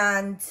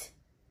 And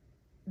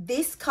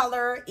this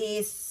color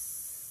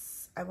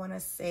is, I want to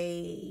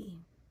say,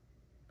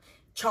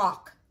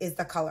 chalk is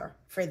the color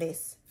for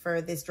this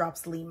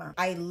Drops Lima.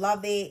 I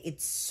love it.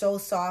 It's so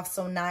soft,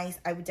 so nice.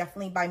 I would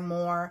definitely buy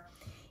more.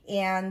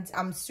 And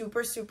I'm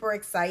super, super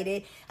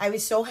excited. I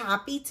was so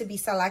happy to be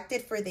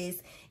selected for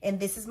this. And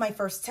this is my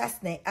first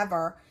test knit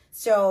ever.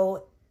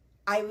 So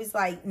I was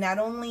like, not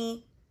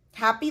only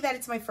happy that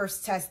it's my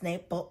first test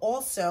knit, but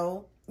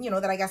also, you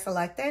know, that I got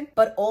selected,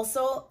 but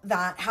also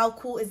that how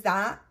cool is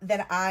that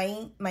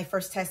my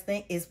first test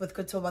knit is with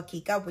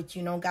Kutovakika, which,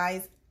 you know,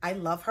 guys, I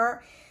love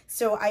her.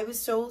 So I was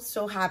so,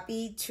 so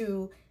happy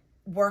to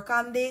work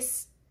on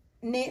this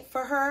knit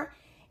for her.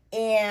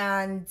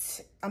 And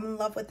I'm in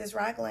love with this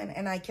raglan,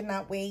 and I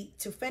cannot wait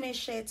to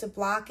finish it, to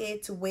block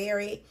it, to wear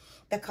it.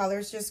 The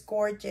color's just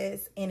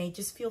gorgeous, and it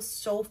just feels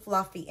so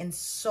fluffy and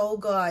so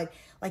good,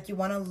 like you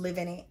want to live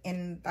in it.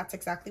 And that's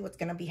exactly what's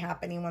going to be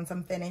happening once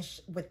I'm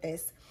finished with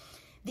this.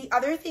 The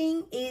other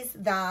thing is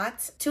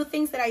that 2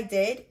 things that I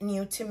did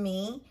new to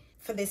me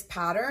for this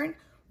pattern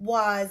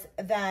was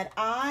that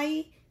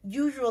I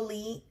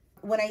usually,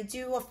 when I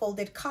do a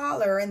folded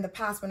collar, in the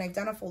past when I've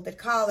done a folded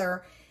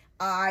collar,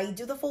 I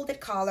do the folded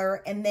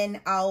collar and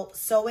then I'll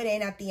sew it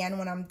in at the end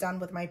when I'm done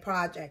with my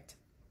project.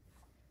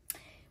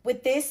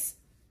 With this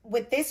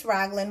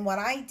raglan, what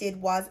I did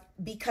was,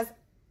 because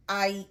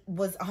I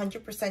was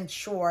 100%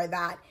 sure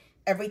that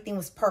everything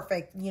was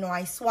perfect, you know,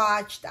 I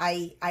swatched,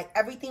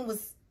 everything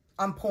was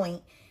on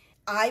point.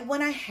 I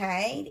went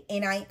ahead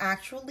and I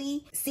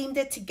actually seamed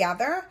it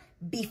together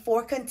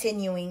before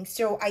continuing.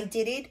 So I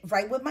did it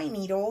right with my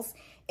needles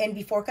and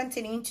before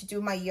continuing to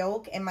do my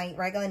yoke and my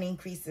raglan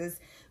increases,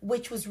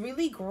 which was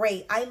really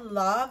great. I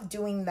love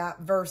doing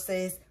that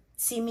versus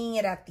seaming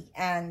it at the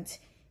end.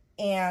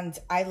 And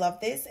I love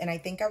this, and I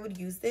think I would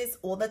use this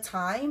all the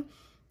time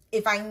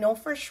if I know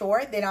for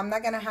sure that I'm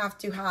not going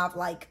to have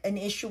like an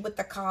issue with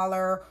the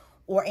collar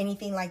or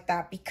anything like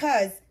that.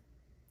 Because,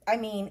 I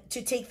mean,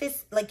 to take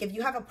this, like if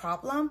you have a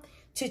problem,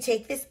 to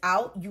take this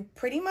out, you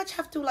pretty much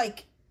have to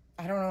like,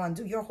 I don't know,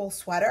 undo your whole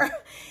sweater.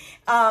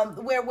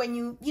 Where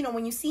when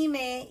when you seam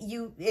it,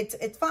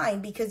 it's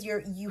fine because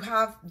you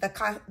have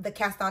the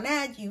cast on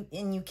edge,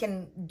 and you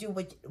can do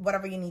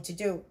whatever you need to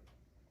do.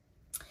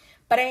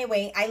 But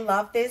anyway, I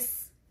love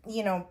this,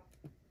 you know,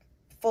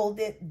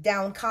 folded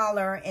down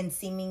collar and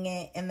seaming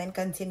it and then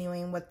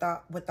continuing with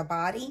the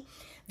body.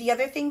 The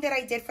other thing that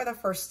I did for the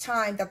first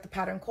time that the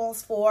pattern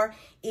calls for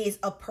is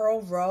a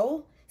purl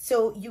row.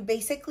 So you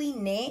basically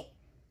knit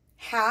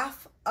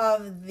half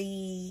of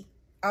the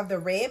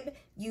rib,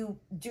 you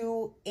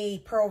do a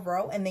purl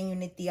row, and then you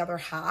knit the other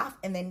half,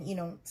 and then, you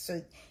know,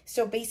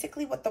 so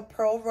basically what the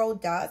purl row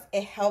does,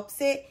 it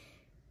helps it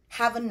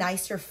have a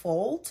nicer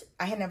fold.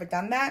 I had never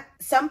done that.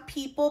 Some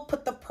people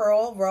put the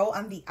purl row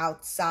on the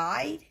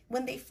outside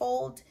when they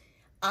fold.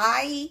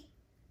 I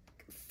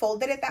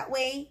folded it that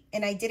way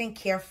and I didn't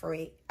care for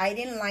it. I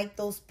didn't like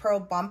those purl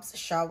bumps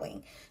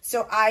showing.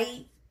 So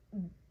I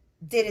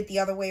did it the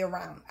other way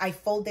around. I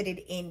folded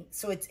it in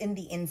so it's in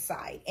the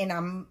inside, and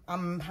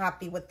I'm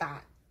happy with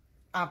that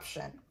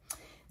option.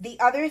 The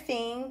other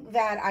thing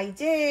that I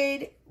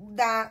did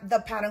that the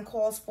pattern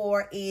calls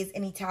for is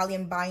an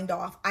Italian bind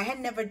off. I had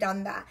never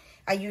done that.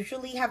 I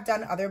usually have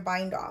done other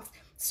bind offs.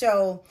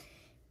 So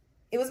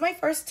it was my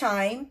first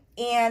time,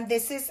 and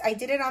I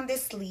did it on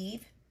this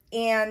sleeve,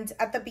 and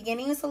at the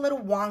beginning it was a little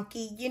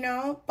wonky, you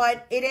know,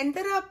 but it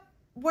ended up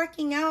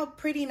working out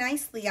pretty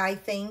nicely, I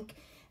think.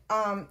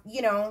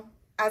 You know,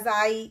 as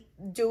I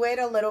do it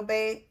a little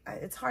bit,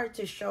 it's hard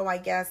to show, I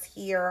guess,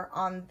 here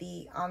on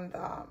the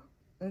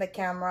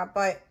camera,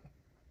 but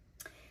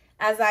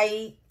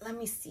let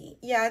me see.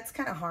 Yeah, it's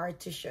kind of hard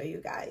to show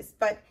you guys,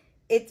 but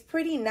it's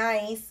pretty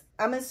nice.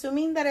 I'm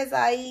assuming that as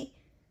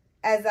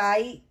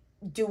I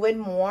do it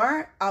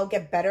more, I'll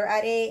get better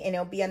at it and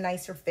it'll be a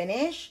nicer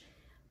finish.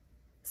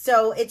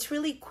 So it's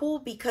really cool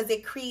because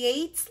it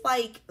creates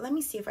like, let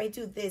me see if I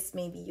do this,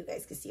 maybe you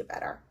guys can see it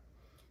better.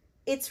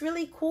 It's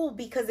really cool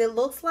because it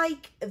looks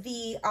like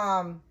the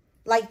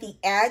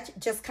edge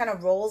just kind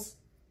of rolls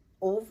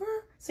over.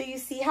 So you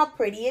see how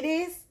pretty it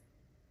is?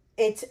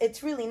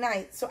 It's really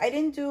nice. So I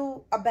didn't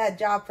do a bad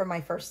job for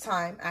my first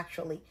time,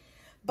 actually.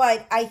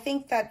 But I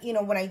think that, you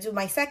know, when I do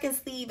my second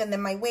sleeve and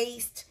then my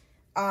waist,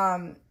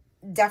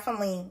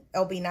 definitely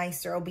it'll be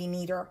nicer, it'll be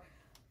neater.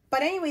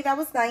 But anyway, that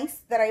was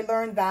nice that I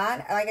learned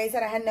that. Like I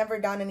said, I had never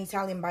done an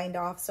Italian bind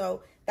off,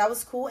 so that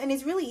was cool. And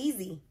it's really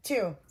easy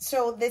too.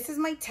 So this is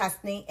my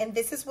test knit, and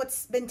this is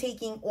what's been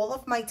taking all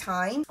of my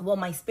time, well,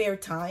 my spare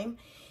time.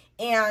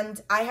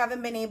 And I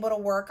haven't been able to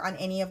work on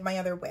any of my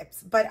other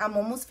whips, but I'm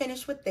almost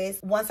finished with this.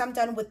 Once I'm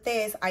done with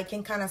this, I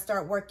can kind of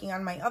start working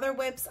on my other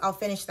whips. I'll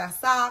finish that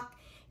sock,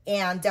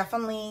 and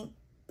definitely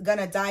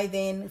gonna dive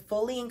in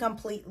fully and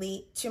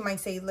completely to my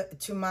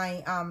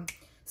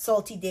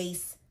Salty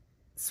Days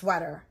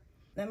sweater.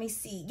 Let me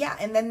see. Yeah,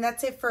 and then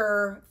that's it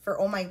for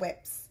all my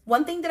whips.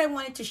 One thing that I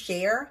wanted to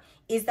share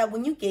is that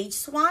when you gauge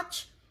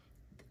swatch,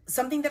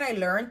 something that I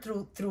learned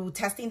through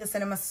testing the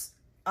Cinema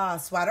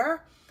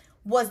sweater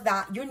was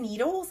that your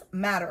needles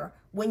matter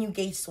when you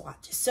gauge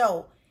swatch.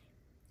 So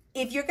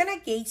if you're gonna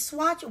gauge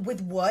swatch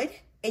with wood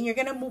and you're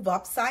gonna move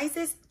up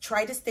sizes,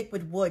 try to stick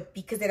with wood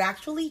because it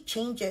actually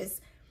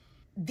changes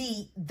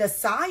the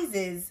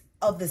sizes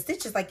of the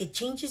stitches. Like it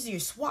changes your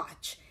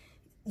swatch.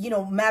 You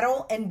know,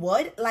 metal and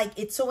wood, like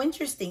it's so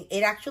interesting.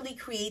 It actually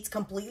creates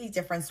completely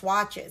different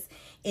swatches.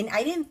 And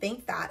I didn't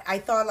think that. I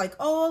thought like,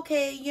 oh,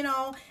 okay, you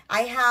know,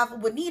 I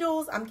have wood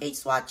needles, I'm gauge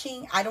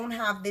swatching. I don't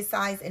have this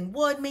size in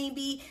wood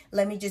maybe.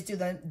 Let me just do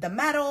the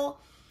metal.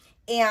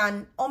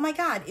 And oh my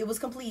God, it was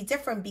completely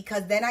different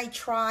because then I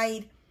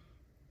tried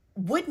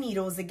wood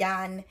needles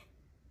again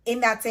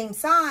in that same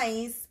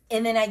size.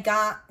 And then I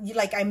got,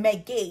 like, I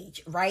met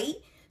gauge, right?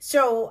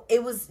 So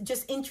it was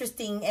just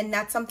interesting, and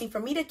that's something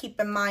for me to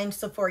keep in mind.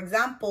 So for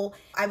example,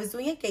 I was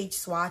doing a gauge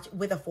swatch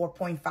with a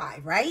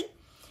 4.5, right?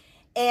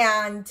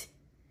 And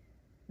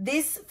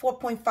this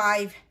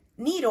 4.5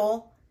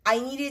 needle, I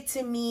needed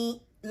to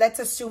meet, let's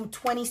assume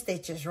 20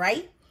 stitches,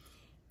 right?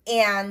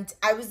 And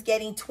I was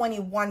getting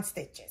 21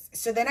 stitches.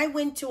 So then I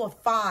went to a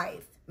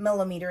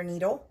 5mm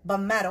needle, but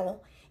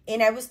metal,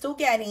 and I was still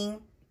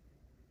getting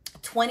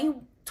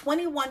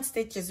 21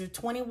 stitches or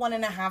 21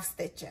 and a half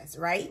stitches,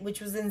 right?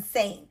 Which was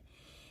insane.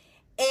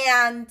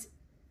 And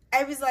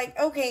I was like,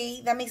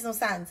 okay, that makes no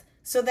sense.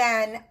 So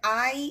then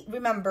I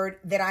remembered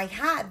that I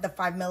had the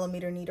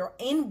 5mm needle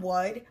in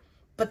wood,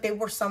 but they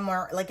were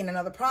somewhere like in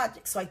another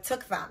project. So I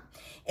took them.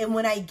 And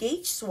when I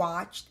gauge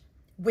swatched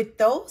with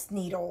those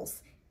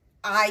needles,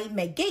 I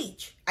made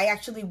gauge. I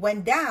actually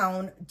went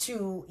down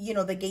to, you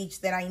know, the gauge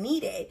that I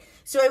needed.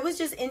 So it was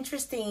just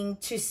interesting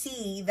to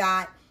see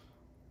that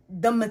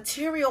the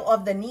material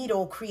of the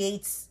needle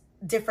creates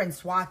different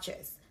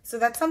swatches. So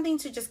that's something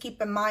to just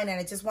keep in mind. And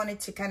I just wanted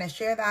to kind of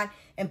share that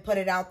and put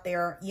it out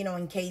there, you know,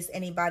 in case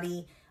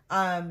anybody,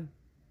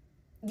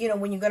 you know,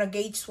 when you're going to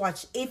gauge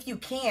swatch, if you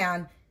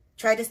can,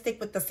 try to stick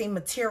with the same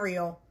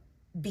material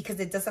because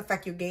it does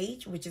affect your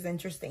gauge, which is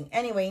interesting.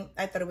 Anyway,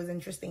 I thought it was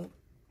interesting.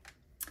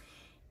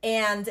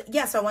 And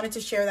yeah, so I wanted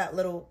to share that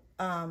little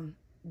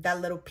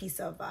piece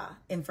of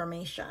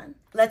information.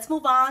 Let's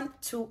move on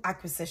to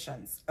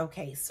acquisitions.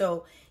 Okay,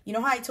 so you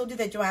know how I told you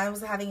that Joanne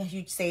was having a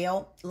huge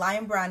sale?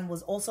 Lion Brand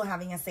was also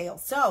having a sale.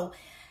 So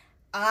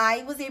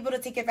I was able to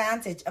take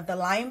advantage of the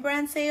Lion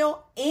Brand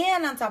sale,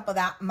 and on top of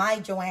that, my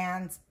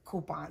Joanne's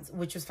coupons,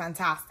 which was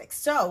fantastic.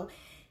 So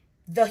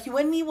the Hue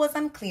and Me was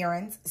on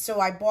clearance, so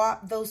I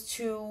bought those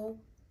two.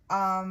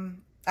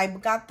 I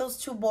got those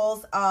 2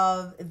 balls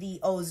of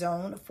the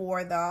Ozone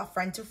for the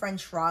friend to friend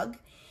shrug,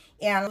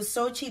 and it was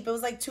so cheap. It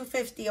was like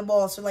 $2.50 a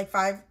ball, so like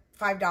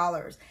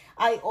 $5.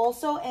 I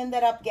also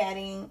ended up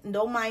getting,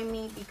 don't mind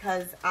me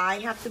because I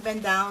have to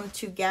bend down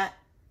to get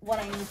what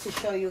I need to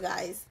show you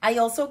guys. I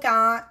also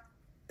got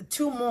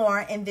 2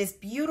 more in this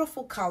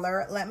beautiful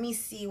color. Let me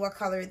see what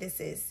color this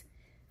is.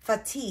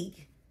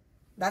 Fatigue.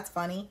 That's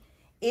funny.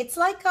 It's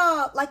like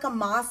a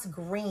moss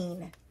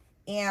green.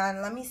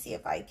 And let me see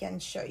if I can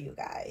show you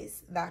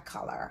guys that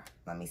color.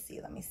 Let me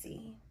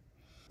see.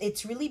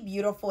 It's really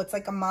beautiful. It's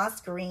like a moss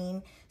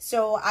green.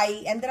 So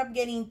I ended up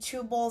getting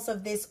 2 balls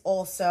of this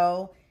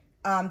also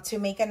to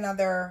make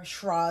another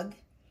shrug.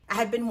 I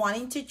had been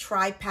wanting to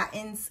try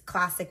Patton's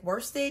Classic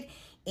Worsted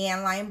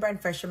and Lion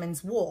Brand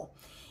Fisherman's Wool.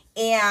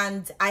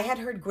 And I had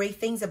heard great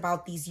things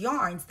about these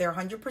yarns. They're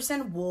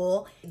 100%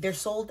 wool. They're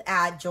sold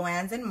at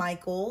Joann's and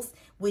Michael's,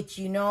 which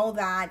you know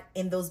that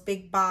in those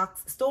big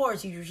box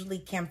stores, you usually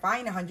can't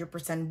find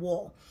 100%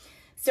 wool.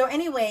 So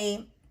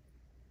anyway,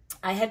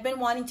 I had been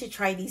wanting to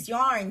try these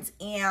yarns,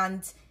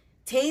 and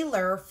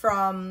Taylor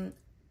from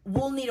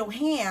Wool Needle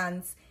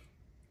Hands,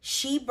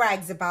 she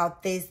brags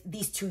about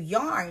these 2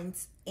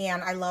 yarns,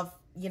 and I love,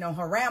 you know,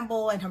 her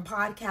ramble and her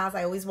podcast.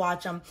 I always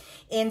watch them.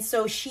 And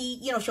so she,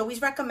 you know, she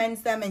always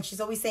recommends them, and she's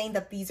always saying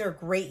that these are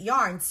great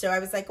yarns. So I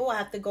was like, oh, I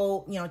have to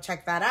go, you know,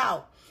 check that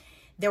out.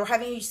 They were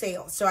having a huge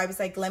sale. So I was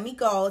like, let me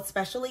go,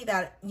 especially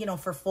that, you know,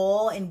 for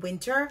fall and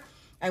winter,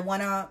 I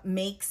want to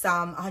make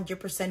some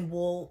 100%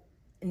 wool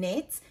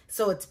knits.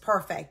 So it's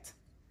perfect.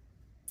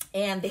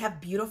 And they have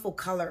beautiful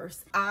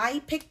colors.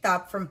 I picked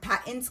up from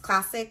Patton's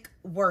Classic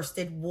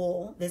Worsted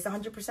Wool. This is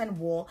 100%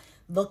 wool.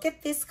 Look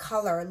at this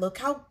color. Look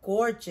how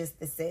gorgeous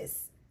this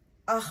is.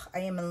 Ugh, I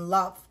am in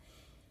love.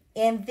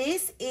 And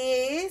this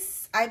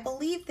is, I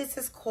believe this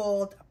is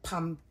called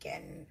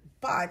Pumpkin,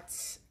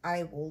 but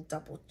I will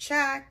double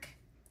check.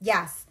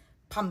 Yes,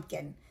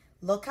 Pumpkin.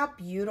 Look how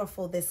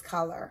beautiful this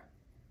color.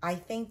 I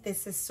think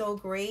this is so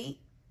great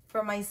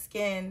for my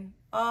skin.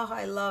 Oh,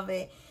 I love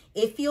it.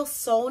 It feels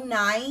so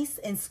nice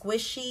and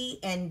squishy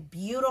and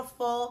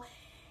beautiful.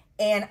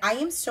 And I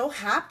am so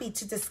happy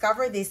to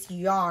discover this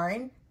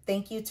yarn.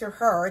 Thank you to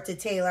her, to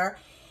Taylor.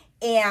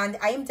 And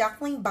I am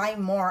definitely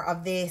buying more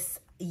of this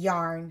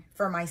yarn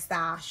for my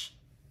stash.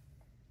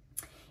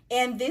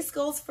 And this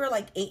goes for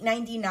like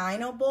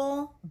 $8.99 a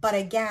ball. But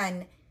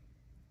again,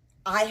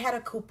 I had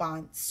a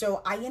coupon.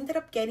 So I ended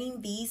up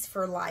getting these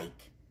for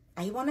like,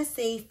 I want to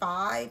say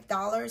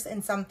 $5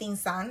 and something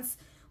cents,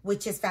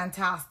 which is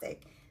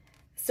fantastic.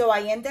 So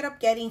I ended up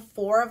getting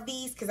 4 of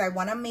these because I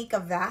want to make a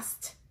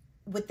vest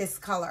with this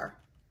color.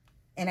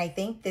 And I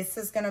think this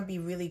is going to be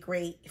really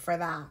great for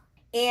that.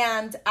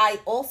 And I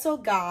also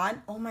got,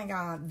 oh my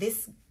God,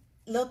 this,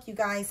 look you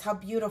guys, how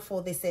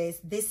beautiful this is.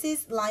 This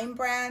is Lion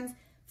Brand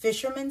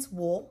Fisherman's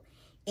Wool.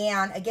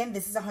 And again,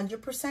 this is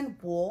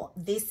 100% wool.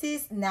 This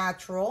is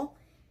natural,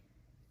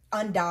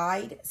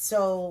 undyed.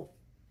 So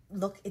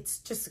look, it's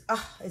just,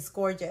 it's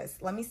gorgeous.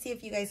 Let me see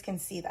if you guys can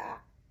see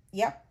that.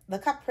 Yep,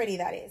 look how pretty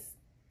that is.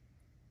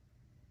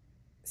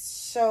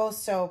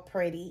 So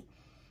pretty.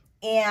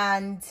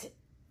 And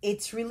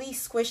it's really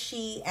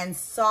squishy and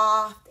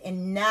soft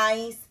and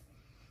nice.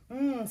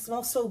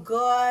 Smells so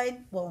good.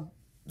 Well,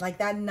 like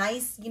that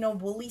nice, you know,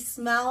 woolly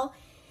smell.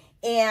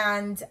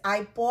 And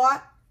I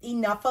bought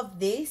enough of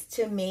this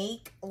to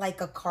make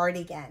like a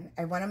cardigan.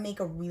 I want to make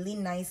a really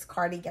nice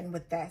cardigan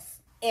with this.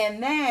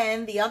 And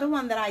then the other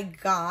one that I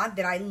got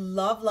that I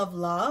love, love,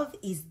 love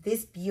is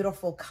this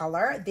beautiful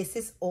color. This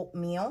is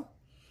oatmeal.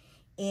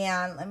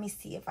 And let me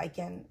see if I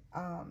can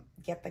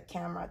get the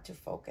camera to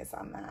focus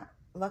on that.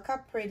 Look how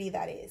pretty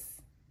that is.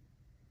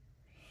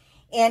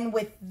 And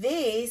with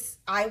this,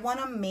 I want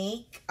to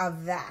make a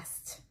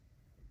vest,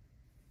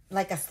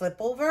 like a slip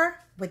over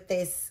with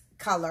this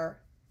color.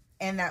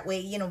 And that way,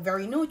 you know,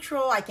 very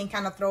neutral. I can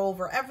kind of throw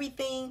over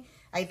everything.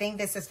 I think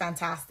this is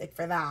fantastic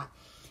for that.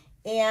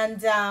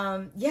 And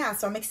yeah,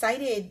 so I'm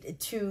excited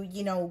to,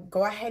 you know,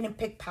 go ahead and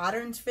pick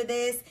patterns for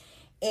this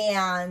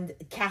and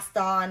cast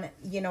on.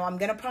 You know, I'm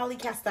going to probably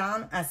cast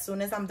on as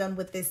soon as I'm done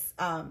with this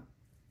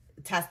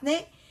test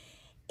knit.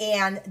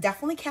 And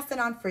definitely cast it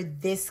on for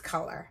this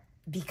color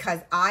because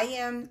I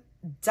am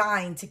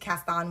dying to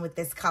cast on with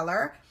this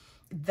color,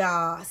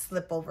 the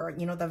slip over,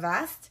 you know, the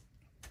vest.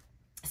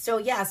 So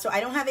yeah, so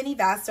I don't have any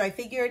vests, so I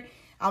figured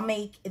I'll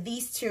make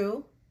these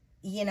two,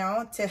 you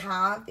know, to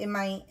have in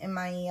my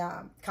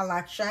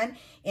collection.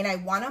 And I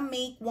want to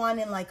make one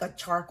in like a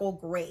charcoal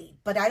gray,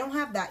 but I don't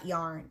have that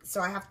yarn,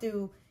 so I have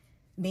to,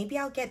 maybe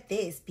I'll get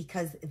this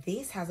because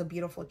this has a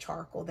beautiful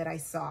charcoal that I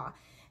saw.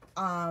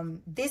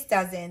 This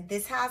doesn't.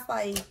 This has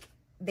like,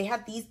 they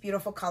had these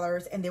beautiful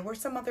colors, and there were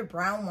some other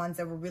brown ones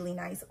that were really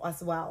nice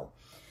as well.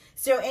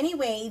 So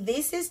anyway,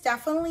 this is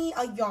definitely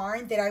a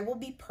yarn that I will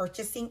be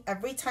purchasing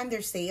every time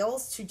there's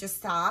sales to just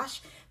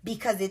stash,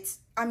 because it's,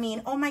 I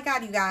mean, oh my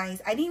God, you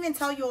guys, I didn't even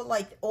tell you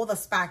like all the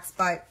specs,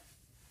 but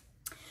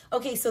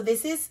okay, so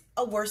this is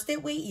a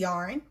worsted weight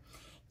yarn.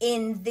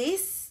 In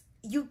this,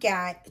 you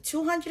get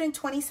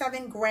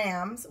 227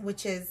 grams,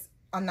 which is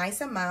a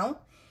nice amount,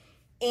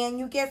 and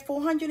you get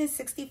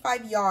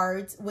 465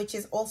 yards, which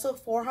is also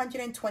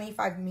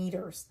 425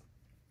 meters.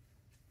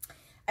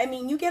 I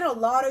mean, you get a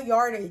lot of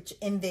yardage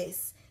in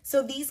this.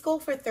 So these go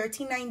for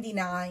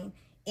 $13.99,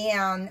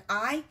 and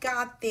I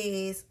got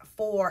this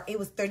for, it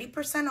was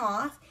 30%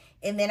 off,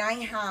 and then I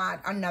had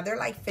another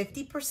like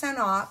 50%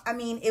 off. I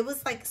mean, it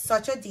was like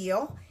such a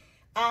deal.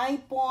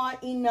 I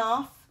bought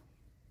enough.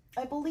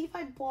 I believe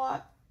I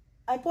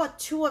bought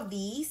two of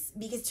these,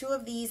 because two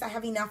of these I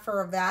have enough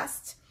for a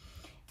vest.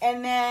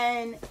 And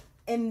then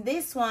in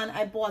this one,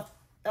 I bought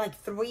like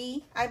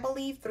three, I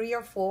believe, three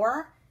or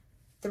four.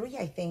 Three,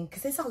 I think,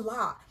 because it's a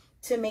lot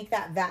to make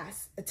that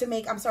vest, to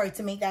make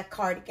that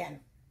cardigan.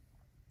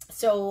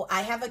 So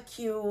I have a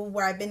queue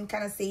where I've been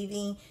kind of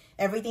saving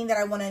everything that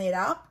I want to knit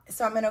up.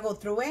 So I'm going to go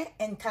through it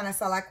and kind of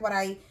select what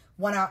I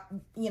want to,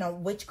 you know,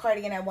 which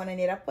cardigan I want to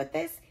knit up with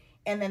this,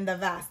 and then the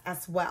vest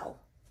as well.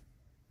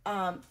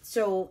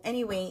 So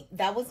anyway,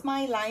 that was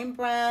my Lion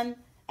Brand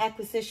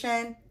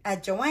acquisition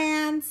at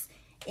Joann's,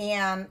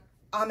 and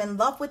I'm in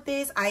love with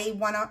this. I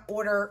want to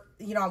order,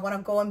 you know, I want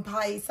to go and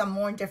buy some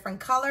more different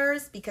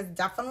colors, because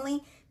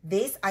definitely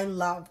this, I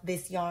love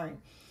this yarn.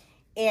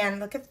 And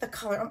look at the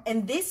color.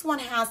 And this one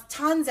has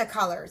tons of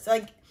colors.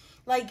 Like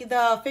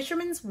the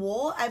Fisherman's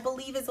Wool, I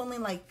believe, is only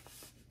like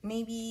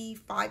maybe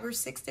 5 or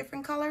 6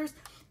 different colors.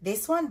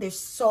 This one, there's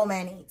so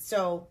many.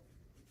 So,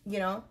 you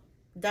know,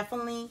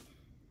 definitely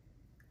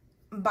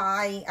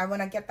buy. I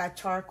want to get that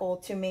charcoal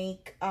to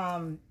make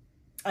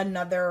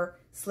another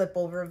slip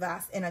over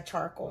vest in a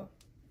charcoal.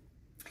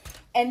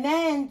 And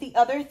then the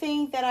other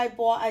thing that I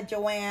bought at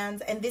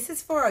Joann's, and this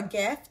is for a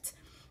gift,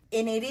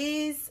 and it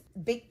is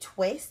Big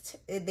Twist.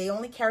 They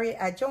only carry it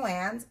at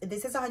Joann's.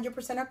 This is 100%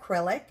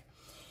 acrylic,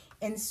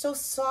 and so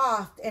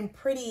soft and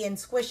pretty and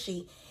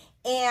squishy.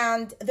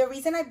 And the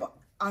reason I bought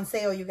on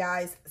sale, you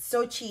guys,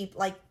 so cheap,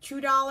 like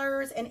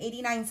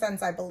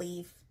 $2.89, I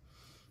believe.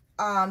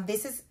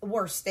 This is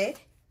worsted,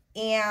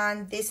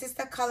 and this is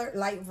the color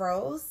light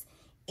rose.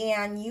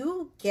 And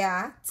you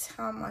get,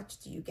 how much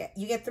do you get?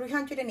 You get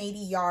 380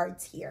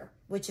 yards here,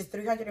 which is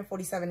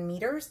 347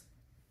 meters.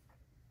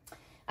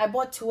 I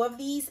bought 2 of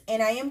these,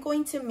 and I am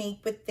going to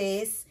make with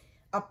this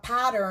a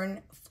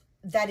pattern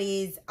that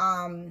is,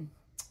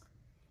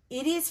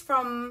 it is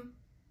from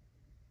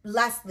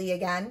Leslie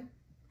again,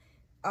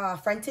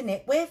 Friend to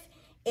Knit With.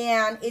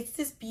 And it's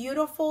this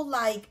beautiful,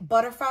 like,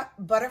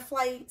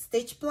 butterfly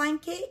stitch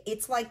blanket.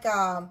 It's like,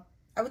 I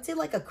would say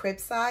like a crib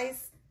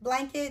size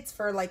blanket. It's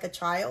for like a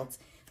child,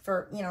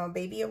 for, you know, a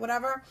baby or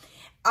whatever.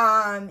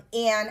 And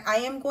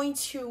I am going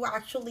to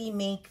actually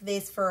make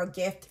this for a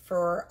gift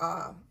for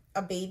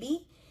a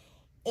baby.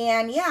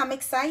 And yeah, I'm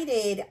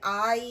excited,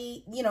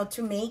 you know,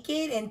 to make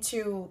it and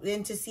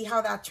to see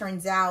how that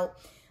turns out.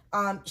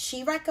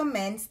 She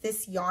recommends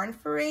this yarn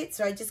for it,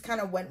 so I just kind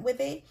of went with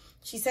it.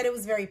 She said it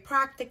was very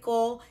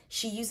practical.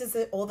 She uses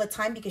it all the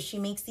time because she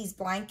makes these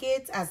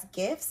blankets as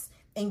gifts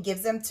and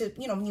gives them to,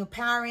 you know, new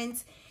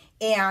parents,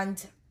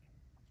 and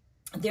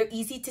they're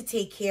easy to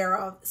take care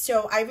of.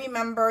 So I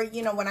remember,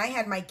 you know, when I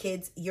had my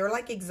kids, you're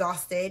like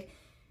exhausted.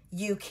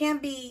 You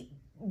can't be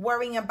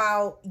worrying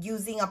about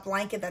using a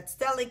blanket that's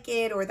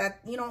delicate, or that,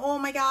 you know, oh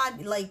my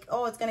God, like,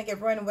 oh, it's gonna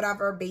get ruined or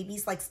whatever.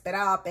 Babies like spit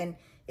up and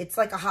it's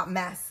like a hot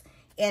mess,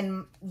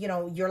 and you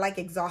know, you're like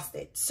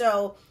exhausted.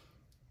 So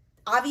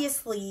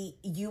obviously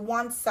you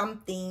want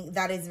something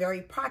that is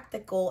very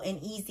practical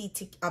and easy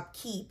to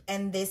upkeep,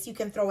 and this you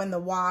can throw in the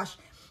wash.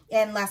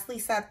 And Leslie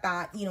said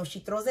that, you know, she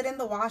throws it in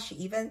the wash, she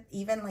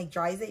even like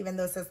dries it, even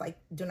though it says like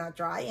do not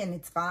dry, and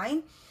it's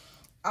fine.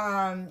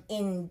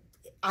 And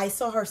I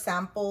saw her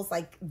samples,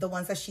 like the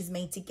ones that she's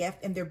made to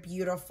gift, and they're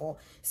beautiful.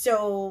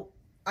 So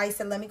I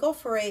said, let me go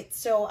for it.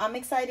 So I'm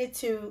excited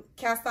to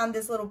cast on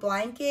this little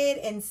blanket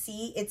and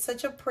see. It's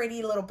such a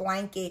pretty little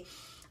blanket.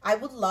 I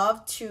would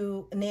love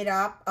to knit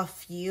up a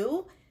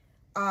few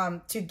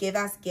to give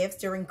as gifts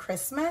during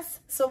Christmas.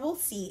 So we'll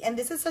see. And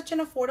this is such an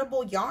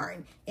affordable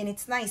yarn, and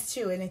it's nice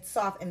too, and it's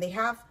soft, and they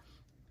have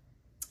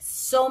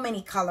so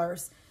many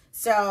colors.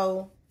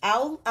 So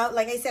I'll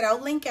like I said,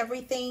 I'll link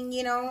everything,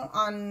 you know,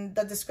 on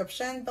the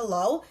description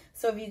below.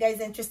 So if you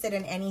guys are interested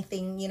in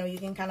anything, you know, you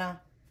can kind of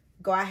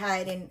go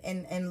ahead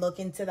and look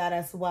into that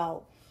as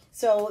well.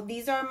 So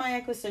these are my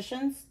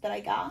acquisitions that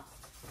I got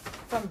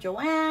from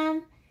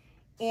Joanne.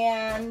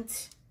 And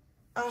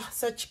oh,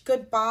 such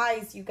good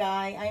buys, you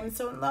guys. I am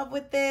so in love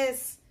with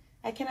this.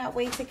 I cannot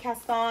wait to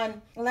cast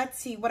on. Let's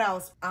see what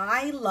else.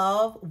 I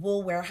love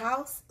Wool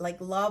Warehouse,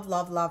 like love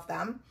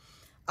them.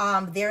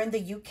 They're in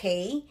the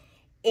UK,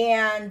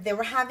 and they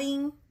were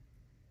having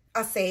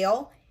a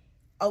sale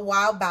a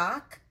while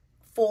back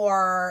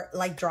for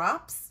like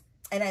drops,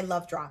 and I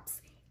love drops.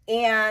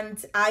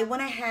 And I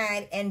went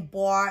ahead and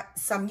bought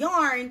some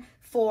yarn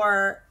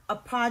for a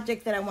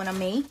project that I want to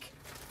make.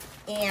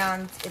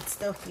 And it's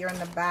still here in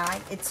the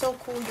bag. It's so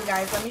cool, you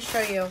guys. Let me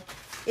show you.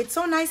 It's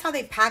so nice how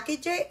they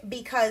package it,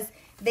 because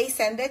they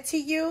send it to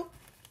you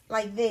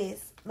like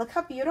this. Look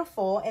how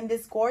beautiful. And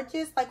this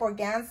gorgeous like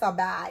organza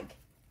bag.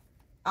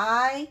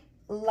 I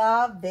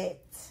love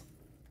it.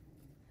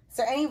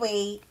 So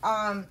anyway,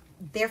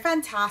 they're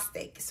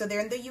fantastic. So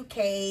they're in the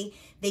UK.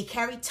 They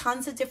carry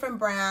tons of different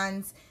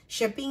brands.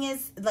 Shipping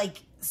is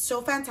like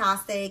so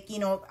fantastic. You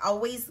know,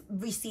 always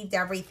received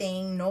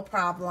everything, no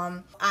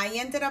problem. I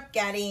ended up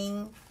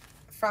getting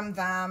from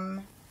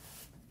them,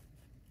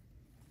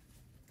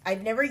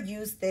 I've never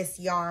used this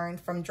yarn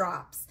from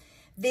Drops.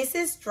 This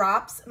is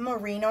Drops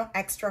Merino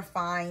Extra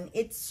Fine.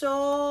 It's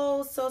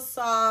so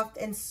soft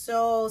and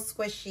so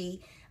squishy.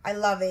 I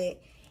love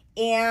it.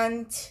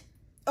 And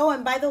oh,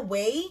 and by the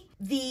way,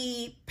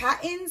 the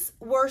patents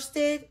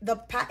worsted, the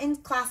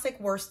patent classic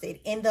worsted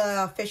in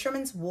the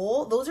Fisherman's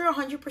Wool, those are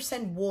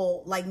 100%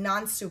 wool, like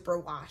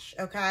non-superwash,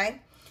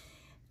 okay?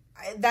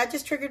 That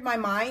just triggered my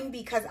mind,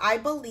 because I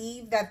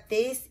believe that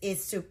this is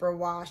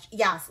superwash.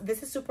 Yes,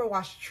 this is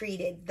superwash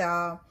treated,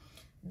 the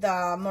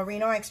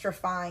Merino Extra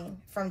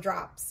Fine from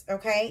Drops,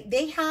 okay?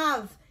 They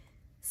have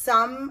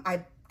some,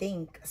 I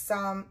think,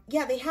 some,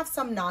 yeah, they have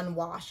some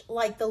non-wash,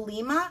 like the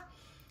Lima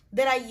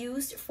that I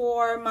used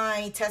for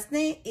my test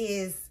knit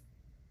is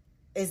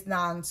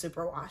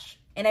non-superwash.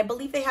 And I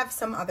believe they have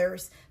some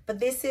others, but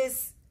this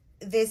is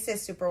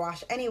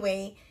superwash.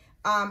 Anyway,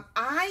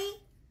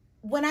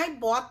 when I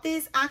bought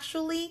this,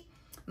 actually,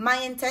 my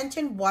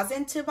intention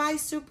wasn't to buy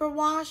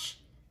superwash,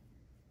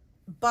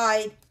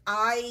 but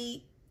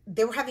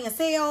they were having a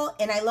sale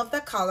and I love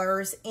the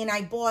colors and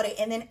I bought it.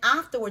 And then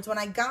afterwards, when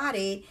I got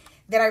it,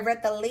 that I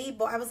read the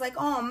label, I was like,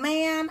 oh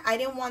man, I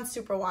didn't want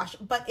superwash,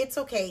 but it's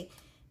okay.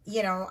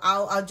 You know,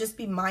 I'll just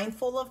be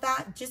mindful of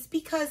that, just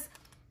because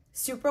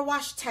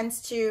superwash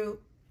tends to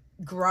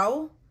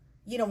grow,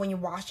 you know, when you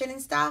wash it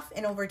and stuff,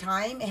 and over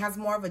time it has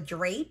more of a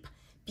drape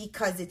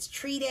because it's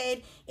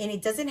treated, and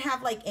it doesn't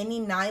have like any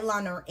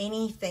nylon or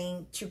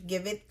anything to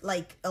give it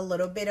like a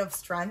little bit of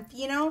strength,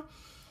 you know.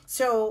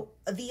 So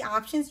the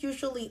options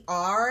usually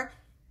are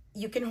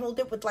you can hold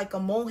it with like a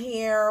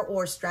mohair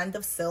or strand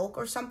of silk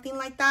or something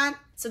like that.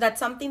 So that's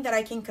something that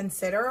I can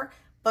consider,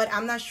 but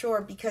I'm not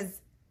sure,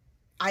 because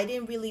I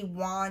didn't really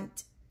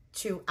want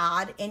to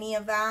add any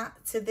of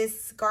that to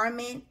this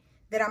garment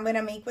that I'm going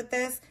to make with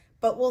this,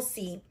 but we'll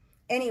see.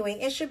 Anyway,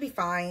 it should be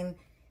fine.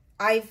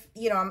 I've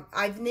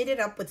knitted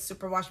up with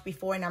superwash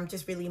before, and I'm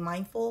just really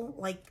mindful,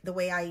 like the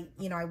way I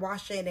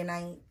wash it, and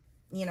I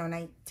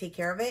take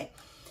care of it.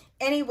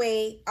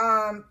 Anyway,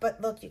 but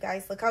look, you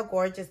guys, look how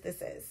gorgeous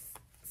this is.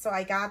 So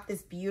I got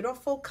this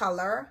beautiful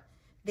color.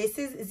 This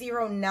is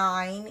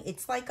 09.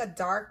 It's like a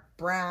dark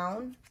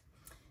brown.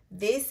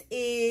 This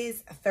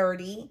is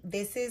 30.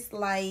 This is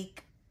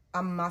like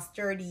a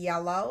mustard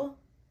yellow.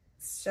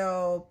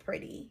 So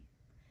pretty.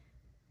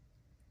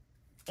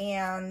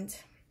 And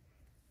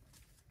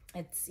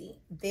let's see.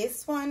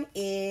 This one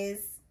is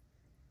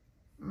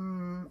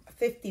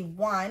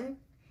 51.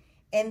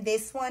 And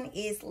this one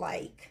is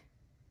like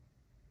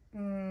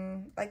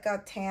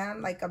a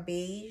tan, like a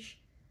beige.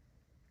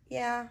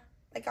 Yeah,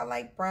 like a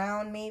light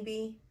brown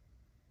maybe.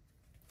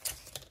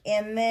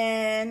 And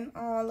then,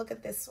 oh, look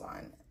at this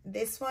one.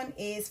 This one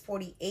is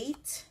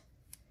 48,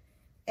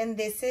 and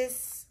this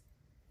is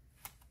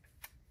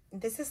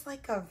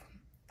like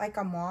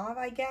a mauve,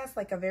 I guess,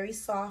 like a very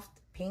soft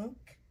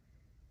pink,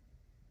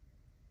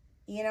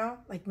 you know,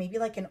 like maybe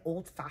like an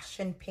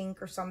old-fashioned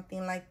pink or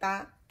something like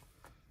that.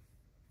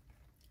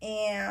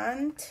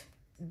 And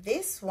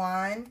this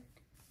one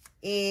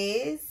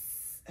is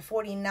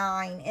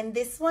 $49. And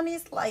this one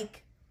is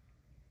like,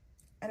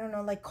 I don't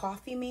know, like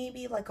coffee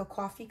maybe, like a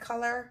coffee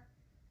color.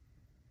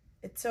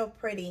 It's so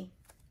pretty.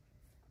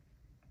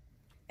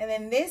 And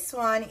then this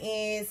one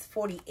is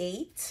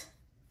 $48.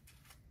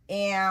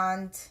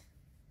 And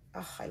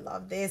oh, I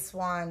love this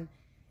one.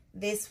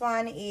 This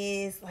one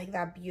is like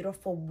that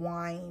beautiful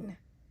wine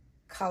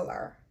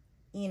color,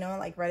 you know,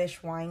 like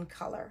reddish wine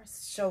color.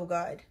 So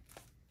good.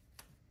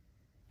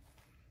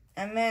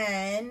 And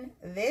then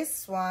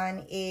this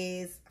one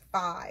is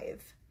 $5.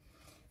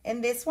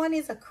 And this one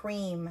is a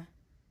cream.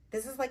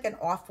 This is like an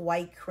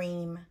off-white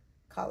cream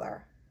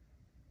color.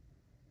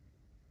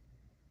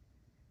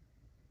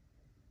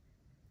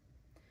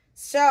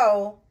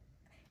 So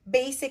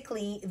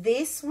basically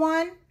this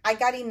one, I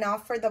got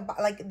enough for the,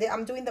 like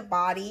I'm doing the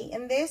body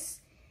in this.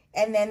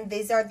 And then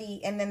these are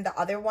the, and then the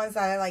other ones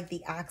are like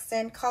the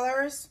accent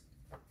colors.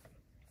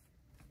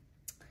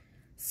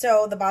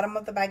 So the bottom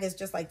of the bag is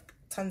just like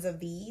tons of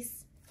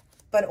these.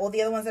 But all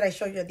the other ones that I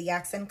showed you are the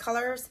accent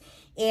colors.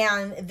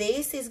 And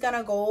this is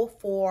gonna go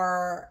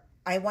for,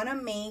 I wanna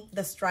make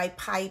the stripe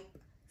pipe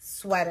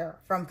sweater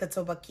from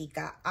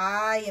Kutovakika.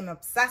 I am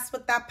obsessed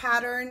with that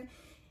pattern.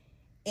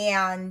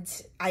 And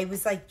I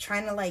was like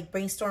trying to like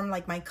brainstorm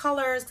like my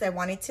colors, because I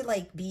wanted to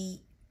like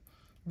be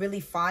really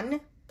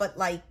fun, but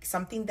like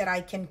something that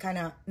I can kind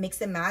of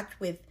mix and match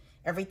with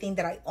everything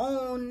that I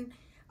own.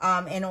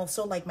 And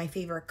also like my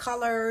favorite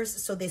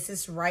colors. So this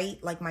is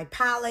right, like my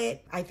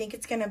palette. I think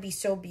it's gonna be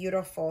so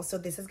beautiful. So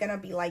this is gonna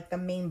be like the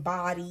main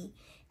body.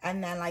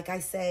 And then like I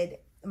said,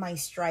 my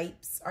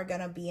stripes are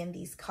gonna be in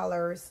these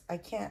colors. I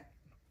can't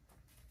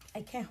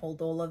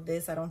hold all of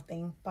this, I don't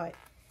think, but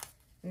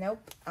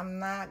nope, I'm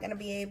not gonna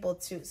be able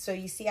to. So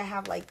you see I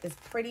have like this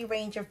pretty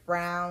range of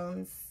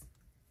browns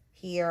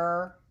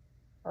here,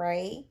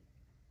 right?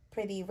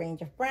 Pretty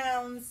range of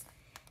browns.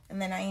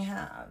 And then I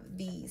have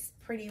these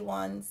pretty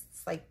ones.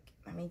 It's like,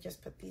 let me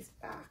just put these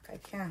back. I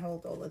can't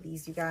hold all of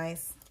these, you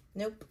guys.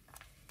 Nope.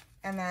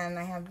 And then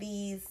I have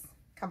these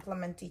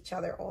complement each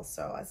other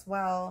also as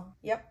well.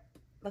 Yep,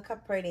 look how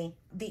pretty.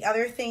 The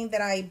other thing that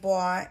I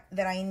bought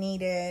that I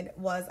needed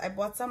was I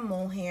bought some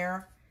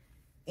mohair.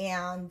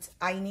 And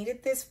I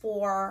needed this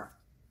for,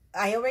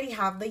 I already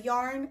have the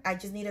yarn. I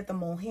just needed the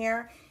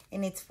mohair.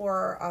 And it's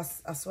for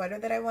a sweater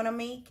that I want to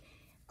make.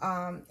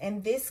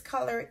 And this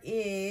color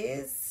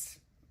is,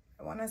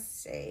 I want to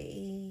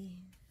say,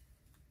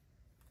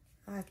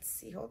 let's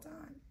see, hold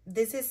on.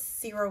 This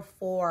is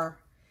 04.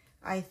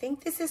 I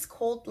think this is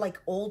called like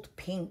Old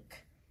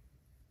Pink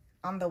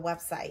on the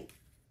website.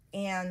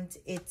 And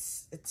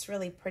it's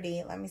really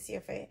pretty. Let me see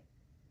if it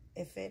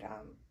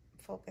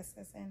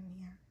focuses in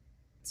here.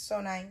 It's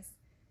so nice.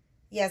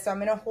 Yeah, so I'm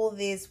going to hold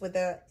this with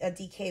a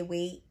DK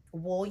weight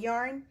wool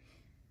yarn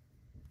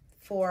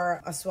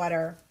for a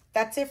sweater.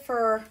 That's it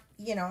for,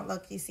 you know,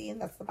 look, you see,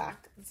 that's the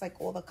back. It's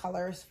like all the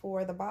colors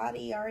for the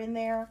body are in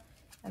there.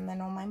 And then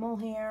all my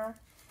mohair.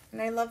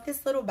 And I love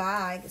this little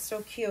bag. It's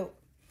so cute.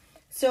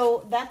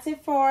 So that's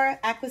it for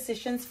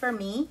acquisitions for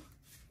me.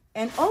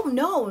 And oh,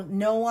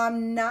 no,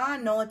 I'm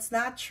not. No, it's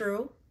not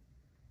true.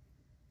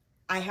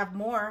 I have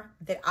more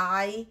that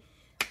I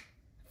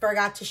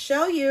forgot to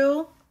show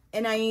you.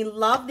 And I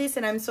love this.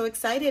 And I'm so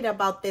excited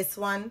about this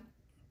one.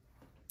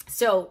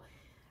 So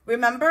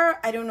remember,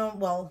 I don't know,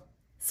 well,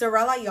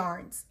 Sewrella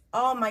yarns.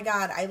 Oh my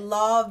God, I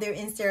love their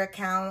Insta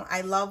account.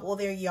 I love all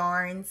their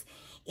yarns.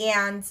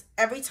 And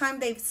every time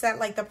they've set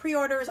like the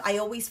pre-orders, I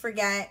always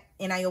forget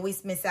and I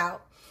always miss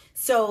out.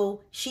 So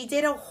she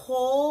did a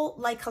whole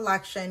like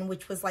collection,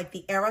 which was like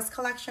the Eras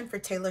collection for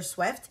Taylor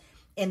Swift.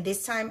 And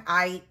this time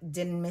I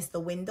didn't miss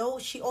the window.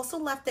 She also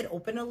left it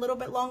open a little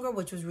bit longer,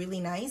 which was really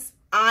nice.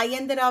 I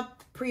ended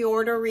up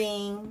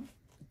pre-ordering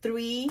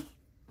 3.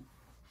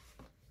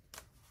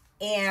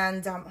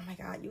 And oh my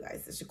God, you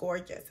guys, this is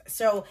gorgeous.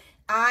 So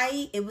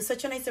it was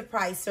such a nice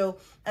surprise. So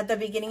at the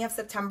beginning of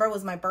September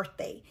was my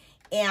birthday.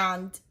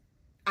 And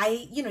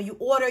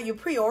you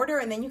pre-order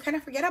and then you kind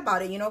of forget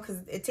about it, you know, because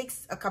it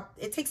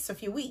takes a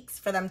few weeks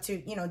for them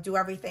to, you know, do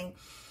everything.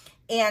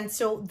 And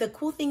so the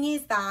cool thing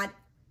is that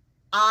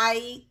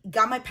I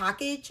got my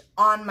package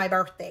on my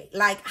birthday.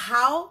 Like,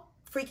 how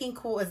freaking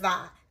cool is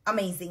that?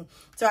 Amazing.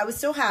 So I was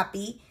so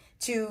happy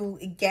to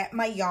get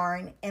my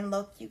yarn. And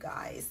look, you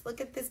guys,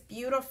 look at this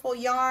beautiful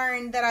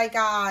yarn that I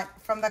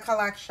got from the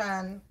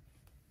collection.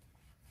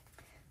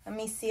 Let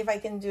me see if I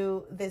can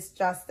do this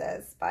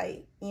justice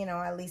by, you know,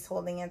 at least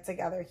holding it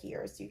together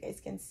here so you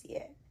guys can see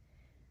it.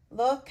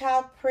 Look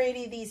how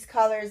pretty these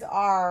colors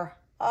are.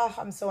 Oh,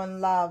 I'm so in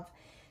love.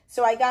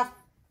 So I got,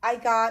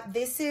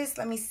 this is,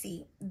 let me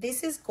see.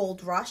 This is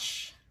Gold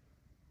Rush.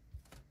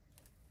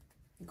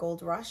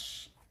 Gold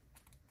Rush.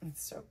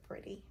 It's so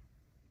pretty.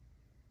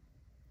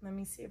 Let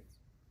me see if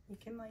you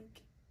can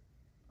like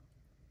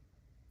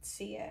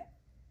see it.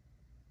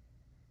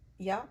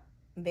 Yep,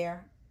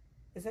 there.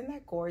 Isn't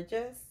that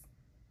gorgeous?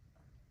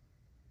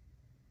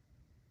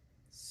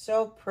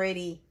 So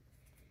pretty.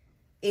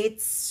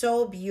 It's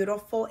so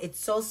beautiful. It's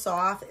so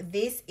soft.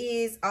 This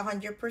is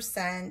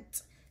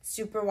 100%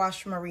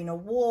 superwash merino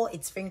wool.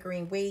 It's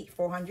fingering weight,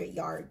 400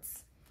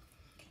 yards.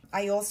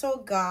 I also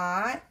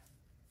got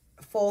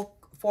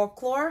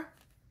folklore.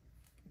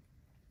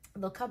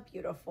 Look how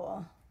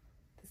beautiful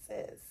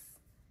this is.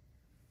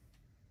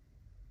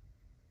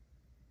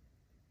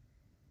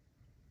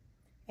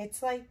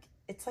 It's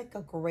like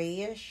a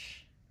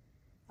grayish,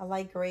 a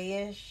light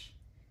grayish,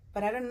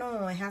 but I don't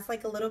know. It has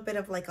like a little bit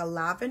of like a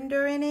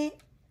lavender in it.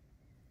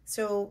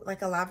 So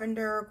like a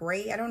lavender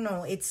gray, I don't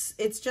know.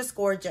 It's just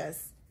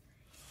gorgeous.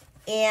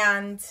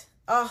 And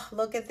oh,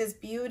 look at this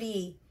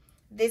beauty.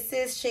 This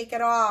is Shake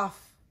It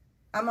Off.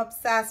 I'm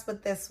obsessed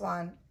with this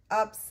one.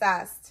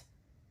 Obsessed.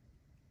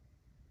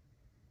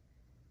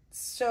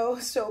 So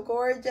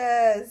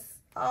gorgeous.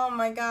 Oh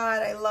my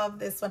God, I love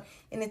this one.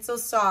 And it's so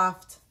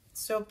soft,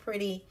 so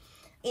pretty.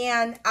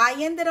 And I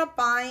ended up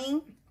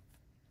buying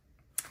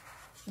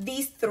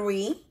these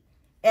 3.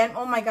 And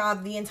oh my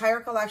God, the entire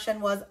collection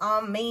was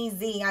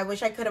amazing. I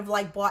wish I could have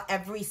like bought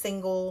every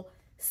single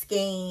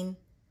skein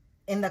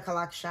in the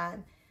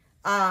collection.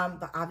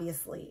 But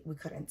obviously we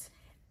couldn't.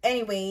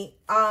 Anyway,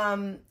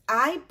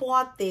 I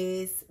bought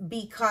this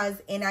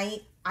because, and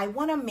I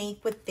want to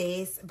make with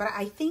this, but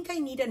I think I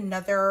need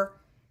another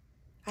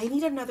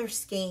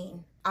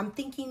skein. I'm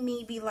thinking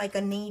maybe like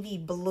a navy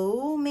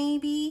blue,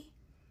 maybe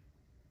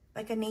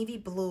like a navy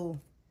blue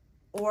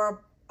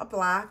or a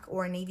black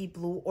or a navy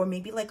blue, or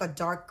maybe like a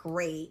dark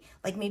gray,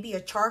 like maybe a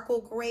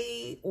charcoal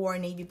gray or a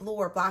navy blue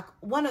or black,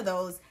 one of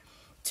those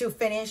to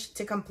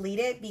complete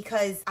it,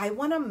 because I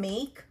want to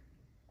make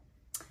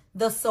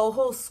the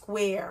Soho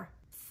Square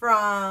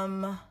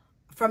from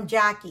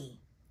Jackie.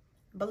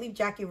 I believe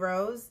Jackie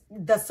Rose,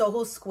 the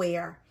Soho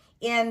Square.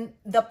 And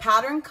the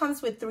pattern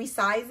comes with 3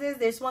 sizes.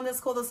 There's one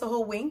that's called the Soho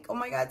Wink. Oh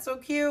my God, so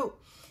cute.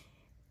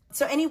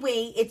 So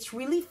anyway, it's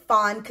really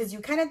fun because you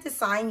kind of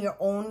design your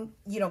own,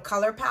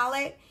 color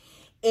palette.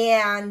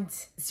 And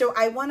so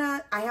I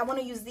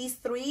wanna use these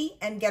 3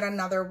 and get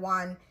another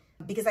one,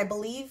 because I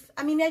believe,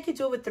 I could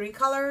do it with 3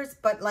 colors,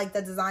 but like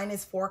the design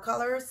is 4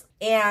 colors.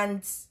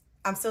 And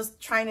I'm still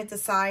trying to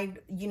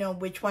decide,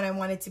 which one I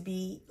want it to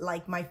be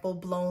like my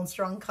full-blown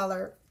strong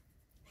color.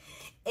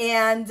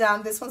 And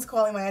this one's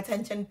calling my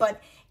attention.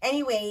 But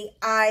anyway,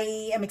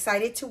 I am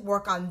excited to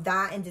work on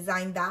that and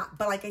design that.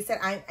 But like I said,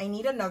 I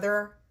need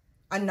another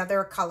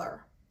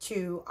color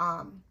to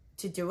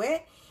do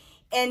it.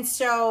 And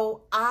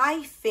so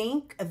I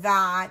think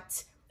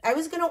that I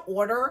was gonna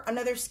order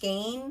another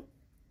skein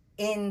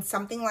in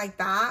something like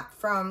that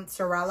from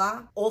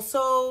Sewrella.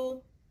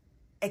 Also,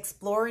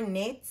 Explorer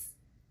Knits.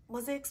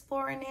 Was it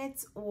Explorer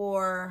Knits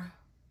or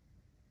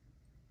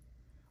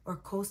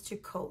Coast to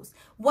Coast?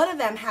 One of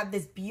them had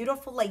this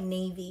beautiful like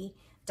navy,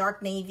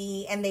 dark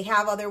navy, and they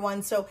have other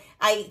ones. So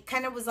I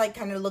kind of was like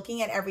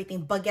looking at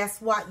everything. But guess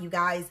what, you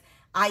guys?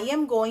 I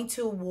am going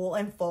to Wool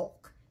and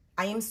Folk.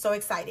 I am so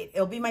excited.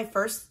 It'll be my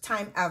first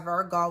time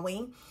ever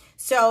going.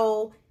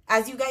 So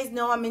as you guys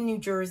know, I'm in New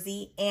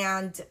Jersey,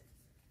 and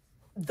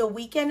the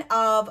weekend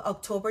of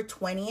October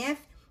 20th,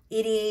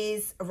 it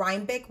is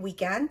Rhinebeck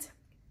weekend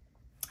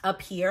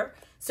up here.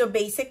 So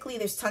basically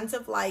there's tons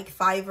of like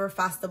fiber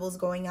festivals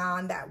going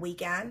on that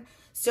weekend.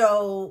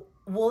 So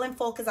Wool and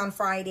Folk is on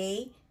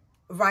Friday.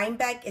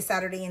 Rhinebeck is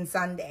Saturday and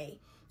Sunday.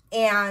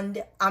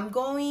 And I'm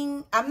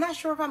not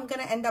sure if I'm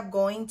going to end up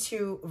going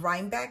to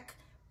Rhinebeck,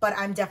 but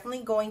I'm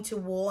definitely going to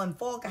Wool and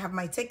Folk. I have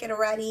my ticket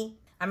already.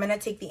 I'm going to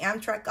take the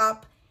Amtrak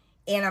up,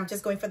 and I'm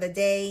just going for the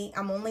day.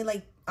 I'm only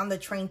like on the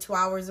train 2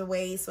 hours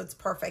away, so it's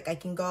perfect. I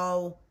can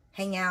go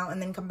hang out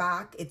and then come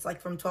back. It's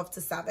like from 12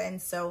 to 7,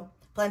 so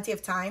plenty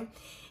of time.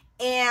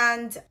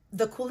 And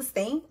the coolest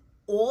thing,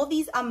 all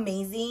these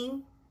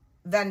amazing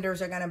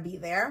vendors are going to be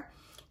there,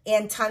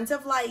 and tons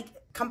of like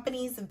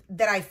companies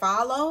that I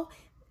follow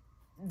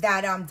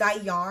that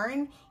dye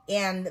yarn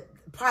and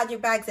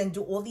project bags and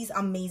do all these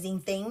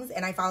amazing things,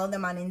 and I follow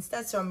them on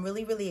Insta. So I'm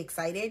really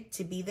excited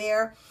to be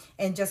there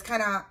and just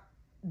kind of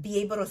be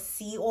able to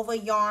see all the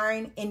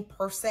yarn in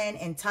person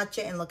and touch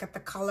it and look at the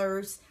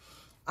colors.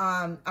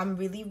 I'm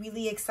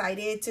really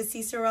excited to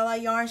see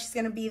Sewrella yarn. She's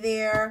gonna be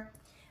there.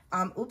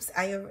 Oops,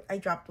 I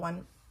dropped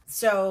one.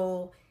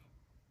 So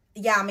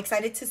yeah, I'm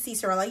excited to see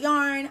Sewrella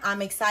yarn.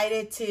 I'm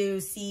excited to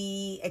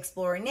see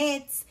Explorer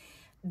Knits.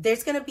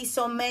 There's gonna be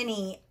so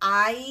many.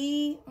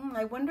 I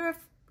wonder if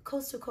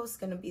Coast to Coast is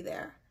gonna be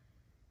there.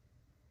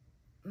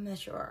 I'm not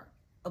sure.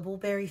 A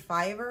Blueberry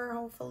Fiber,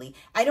 hopefully.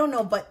 I don't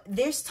know, but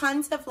there's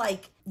tons of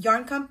like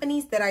yarn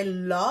companies that I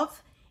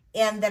love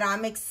and that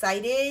I'm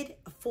excited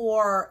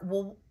for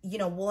Wool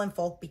and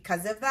Folk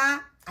because of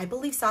that. I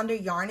believe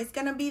Sonder Yarn is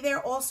gonna be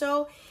there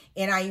also,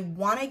 and I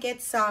want to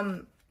get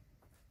some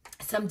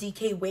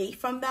DK weight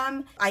from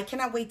them. I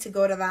cannot wait to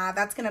go to that.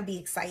 That's gonna be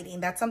exciting.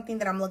 That's something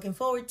that I'm looking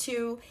forward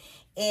to.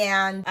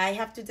 And I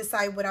have to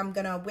decide what I'm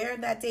gonna wear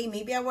that day.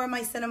 Maybe I wear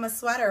my cinema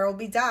sweater. I'll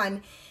be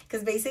done,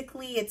 because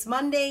basically it's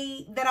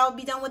Monday that I'll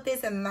be done with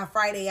this, and then on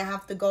Friday I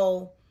have to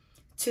go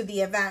to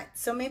the event.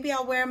 So maybe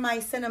I'll wear my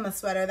cinema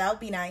sweater. That would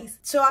be nice.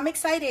 So I'm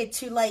excited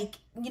to like,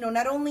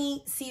 not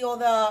only see all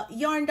the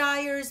yarn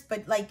dyers,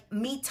 but like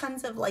meet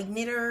tons of like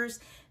knitters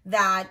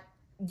that,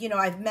 you know,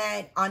 I've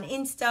met on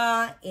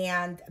Insta,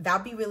 and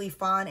that'll be really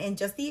fun. And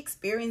just the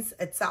experience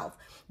itself.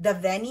 The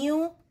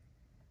venue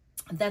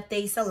that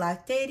they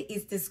selected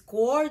is this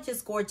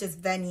gorgeous, gorgeous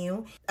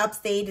venue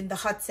upstate in the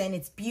Hudson.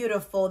 It's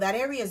beautiful. That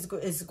area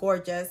is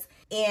gorgeous.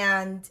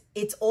 And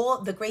it's all,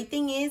 the great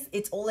thing is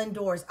it's all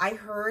indoors. I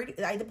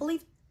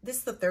believe this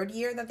is the third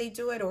year that they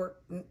do it, or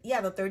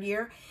yeah, the third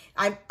year.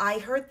 I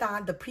heard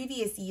that the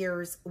previous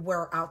years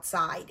were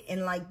outside,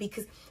 and like,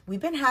 because we've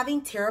been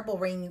having terrible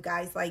rain, you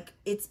guys. Like,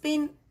 it's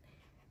been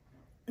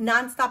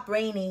nonstop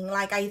raining.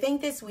 Like, I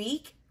think this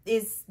week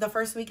is the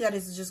first week that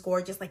is just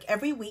gorgeous. Like,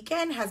 every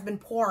weekend has been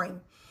pouring.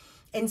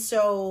 And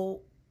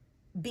so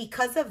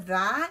because of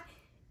that,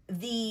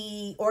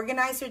 the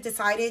organizer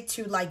decided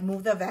to like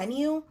move the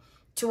venue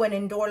to an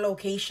indoor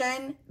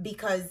location,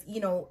 because, you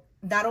know,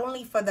 not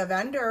only for the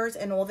vendors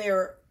and all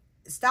their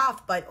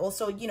stuff, but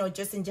also, you know,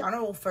 just in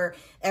general for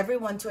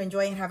everyone to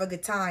enjoy and have a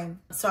good time.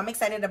 So I'm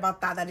excited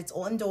about that it's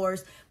all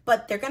indoors,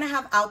 but they're going to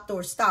have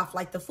outdoor stuff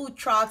like the food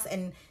trucks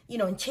and, you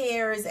know, and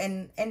chairs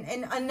and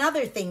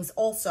other things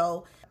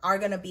also are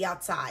going to be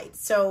outside.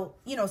 So,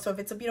 you know, so if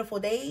it's a beautiful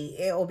day,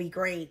 it will be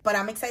great. But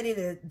I'm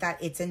excited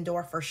that it's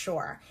indoor for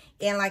sure.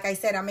 And like I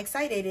said, I'm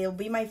excited. It'll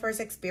be my first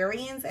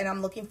experience, and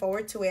I'm looking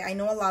forward to it. I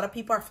know a lot of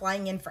people are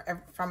flying in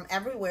from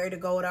everywhere to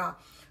go to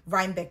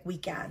Rhinebeck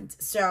weekend.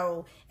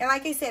 So, and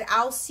like I said,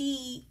 I'll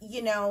see,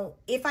 you know,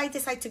 if I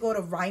decide to go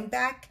to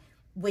Rhinebeck,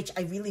 which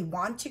I really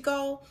want to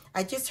go.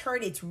 I just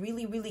heard it's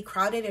really, really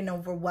crowded and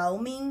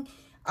overwhelming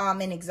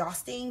and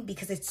exhausting,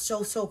 because it's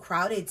so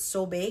crowded. It's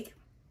so big.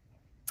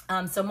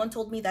 Someone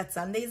told me that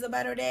Sunday is a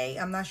better day.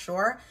 I'm not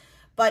sure.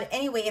 But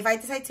anyway, if I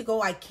decide to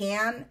go, I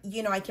can,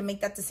 you know, I can make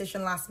that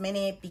decision last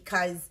minute,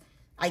 because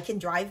I can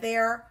drive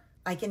there.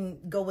 I can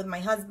go with my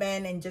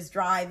husband and just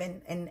drive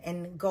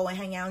and go and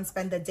hang out and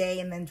spend the day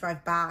and then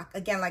drive back.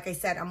 Again, like I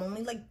said, I'm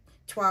only like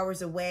 2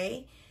 hours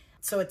away.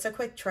 So it's a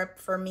quick trip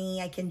for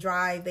me. I can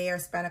drive there,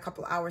 spend a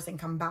couple hours and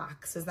come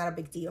back. So it's not a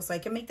big deal. So I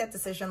can make that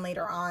decision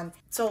later on.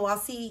 So I'll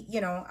see,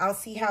 you know, I'll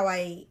see how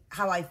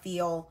I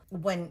feel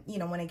when, you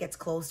know, when it gets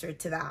closer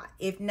to that.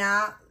 If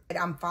not,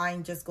 I'm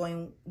fine just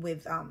going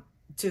with,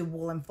 to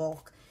Wool &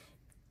 Folk.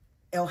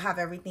 It'll have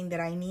everything that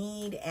I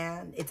need,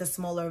 and it's a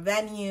smaller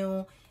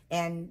venue,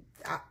 and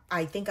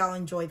I think I'll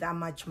enjoy that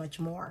much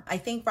more. I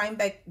think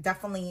Rhinebeck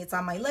definitely is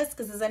on my list,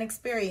 because it's an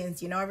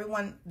experience, you know,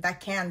 everyone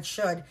that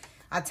should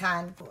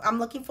attend. I'm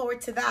looking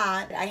forward to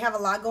that. I have a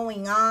lot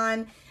going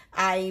on.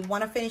 I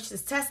want to finish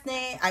this test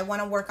knit. I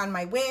want to work on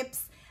my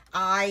whips.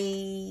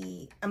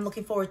 I am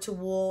looking forward to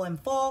Wool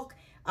 & Folk.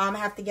 I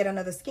have to get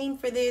another skein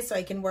for this so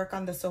I can work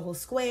on the Soho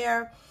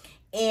Square.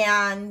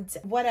 And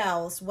what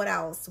else?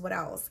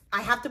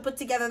 I have to put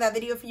together that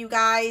video for you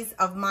guys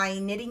of my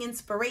knitting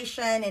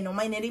inspiration and all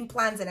my knitting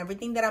plans and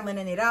everything that I'm going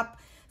to knit up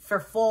for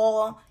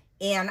fall.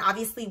 And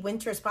obviously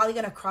winter is probably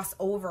going to cross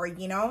over,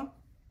 you know,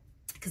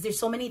 because there's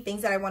so many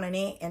things that I want to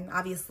knit, and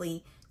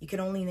obviously you can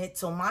only knit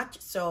so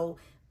much. So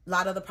a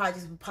lot of the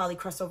projects will probably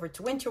cross over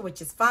to winter,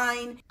 which is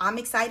fine. I'm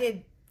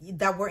excited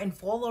that we're in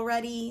fall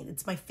already.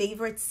 It's my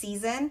favorite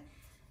season.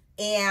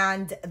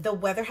 And the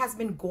weather has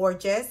been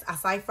gorgeous.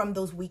 Aside from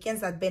those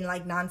weekends that have been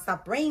like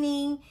nonstop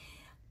raining,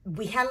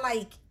 we had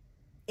like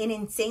an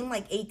insane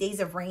like 8 days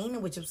of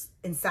rain, which was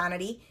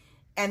insanity.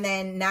 And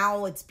then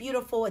now it's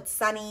beautiful. It's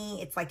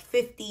sunny. It's like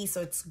 50.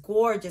 So it's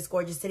gorgeous.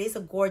 Today's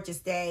a gorgeous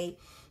day.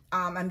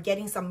 I'm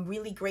getting some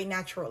really great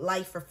natural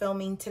light for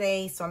filming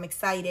today, so I'm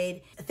excited.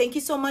 Thank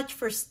you so much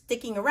for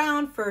sticking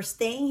around, for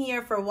staying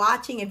here, for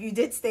watching. If you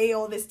did stay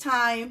all this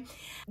time,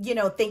 you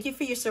know, thank you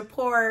for your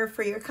support,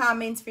 for your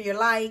comments, for your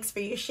likes,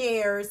 for your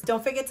shares.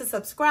 Don't forget to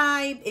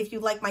subscribe. If you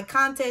like my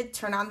content,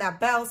 turn on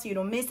that bell so you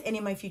don't miss any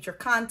of my future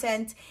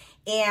content.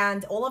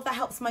 And all of that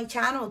helps my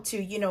channel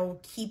to, you know,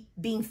 keep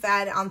being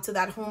fed onto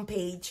that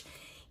homepage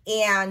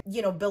and,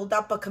 you know, build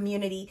up a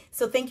community.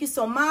 So thank you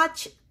so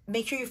much.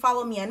 Make sure you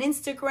follow me on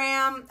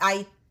Instagram.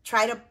 I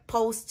try to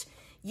post,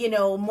 you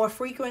know, more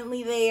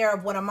frequently there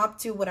of what I'm up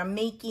to, what I'm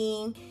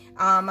making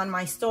on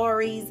my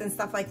stories and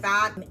stuff like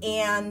that.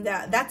 And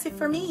that's it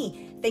for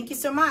me. Thank you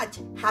so much.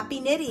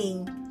 Happy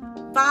knitting.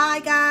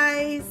 Bye,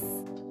 guys.